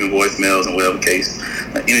call, leaving voicemails, and whatever case,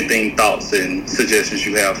 anything, thoughts, and suggestions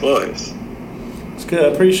you have for us. It's good. I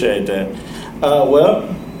appreciate that. Well,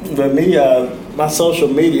 for me, my social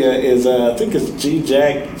media is, I think it's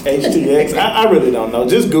GJackHTX. I really don't know.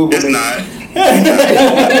 Just Google It's me. not. Look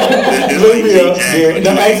me up.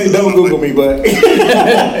 No, actually, don't Google me, but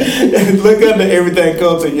look under Everything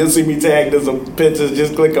Culture. You'll see me tagged in some pictures.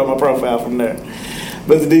 Just click on my profile from there.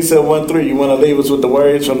 Mr. D713, you want to leave us with the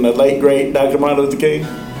words from the late, great Dr. Martin Luther King?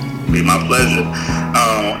 Be my pleasure.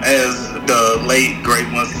 As the late, great,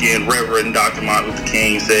 once again, Reverend Dr. Martin Luther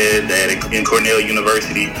King said that in Cornell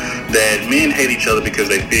University, that men hate each other because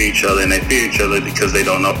they fear each other, and they fear each other because they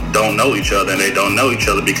don't know each other, and they don't know each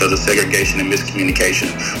other because of segregation and miscommunication.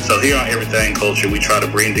 So here on Everything Culture, we try to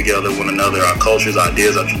bring together one another, our cultures,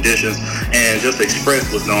 ideas, our traditions, and just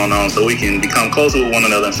express what's going on so we can become closer with one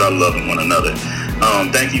another and start loving one another.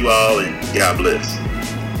 Thank you all, and God bless.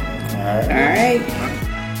 All right.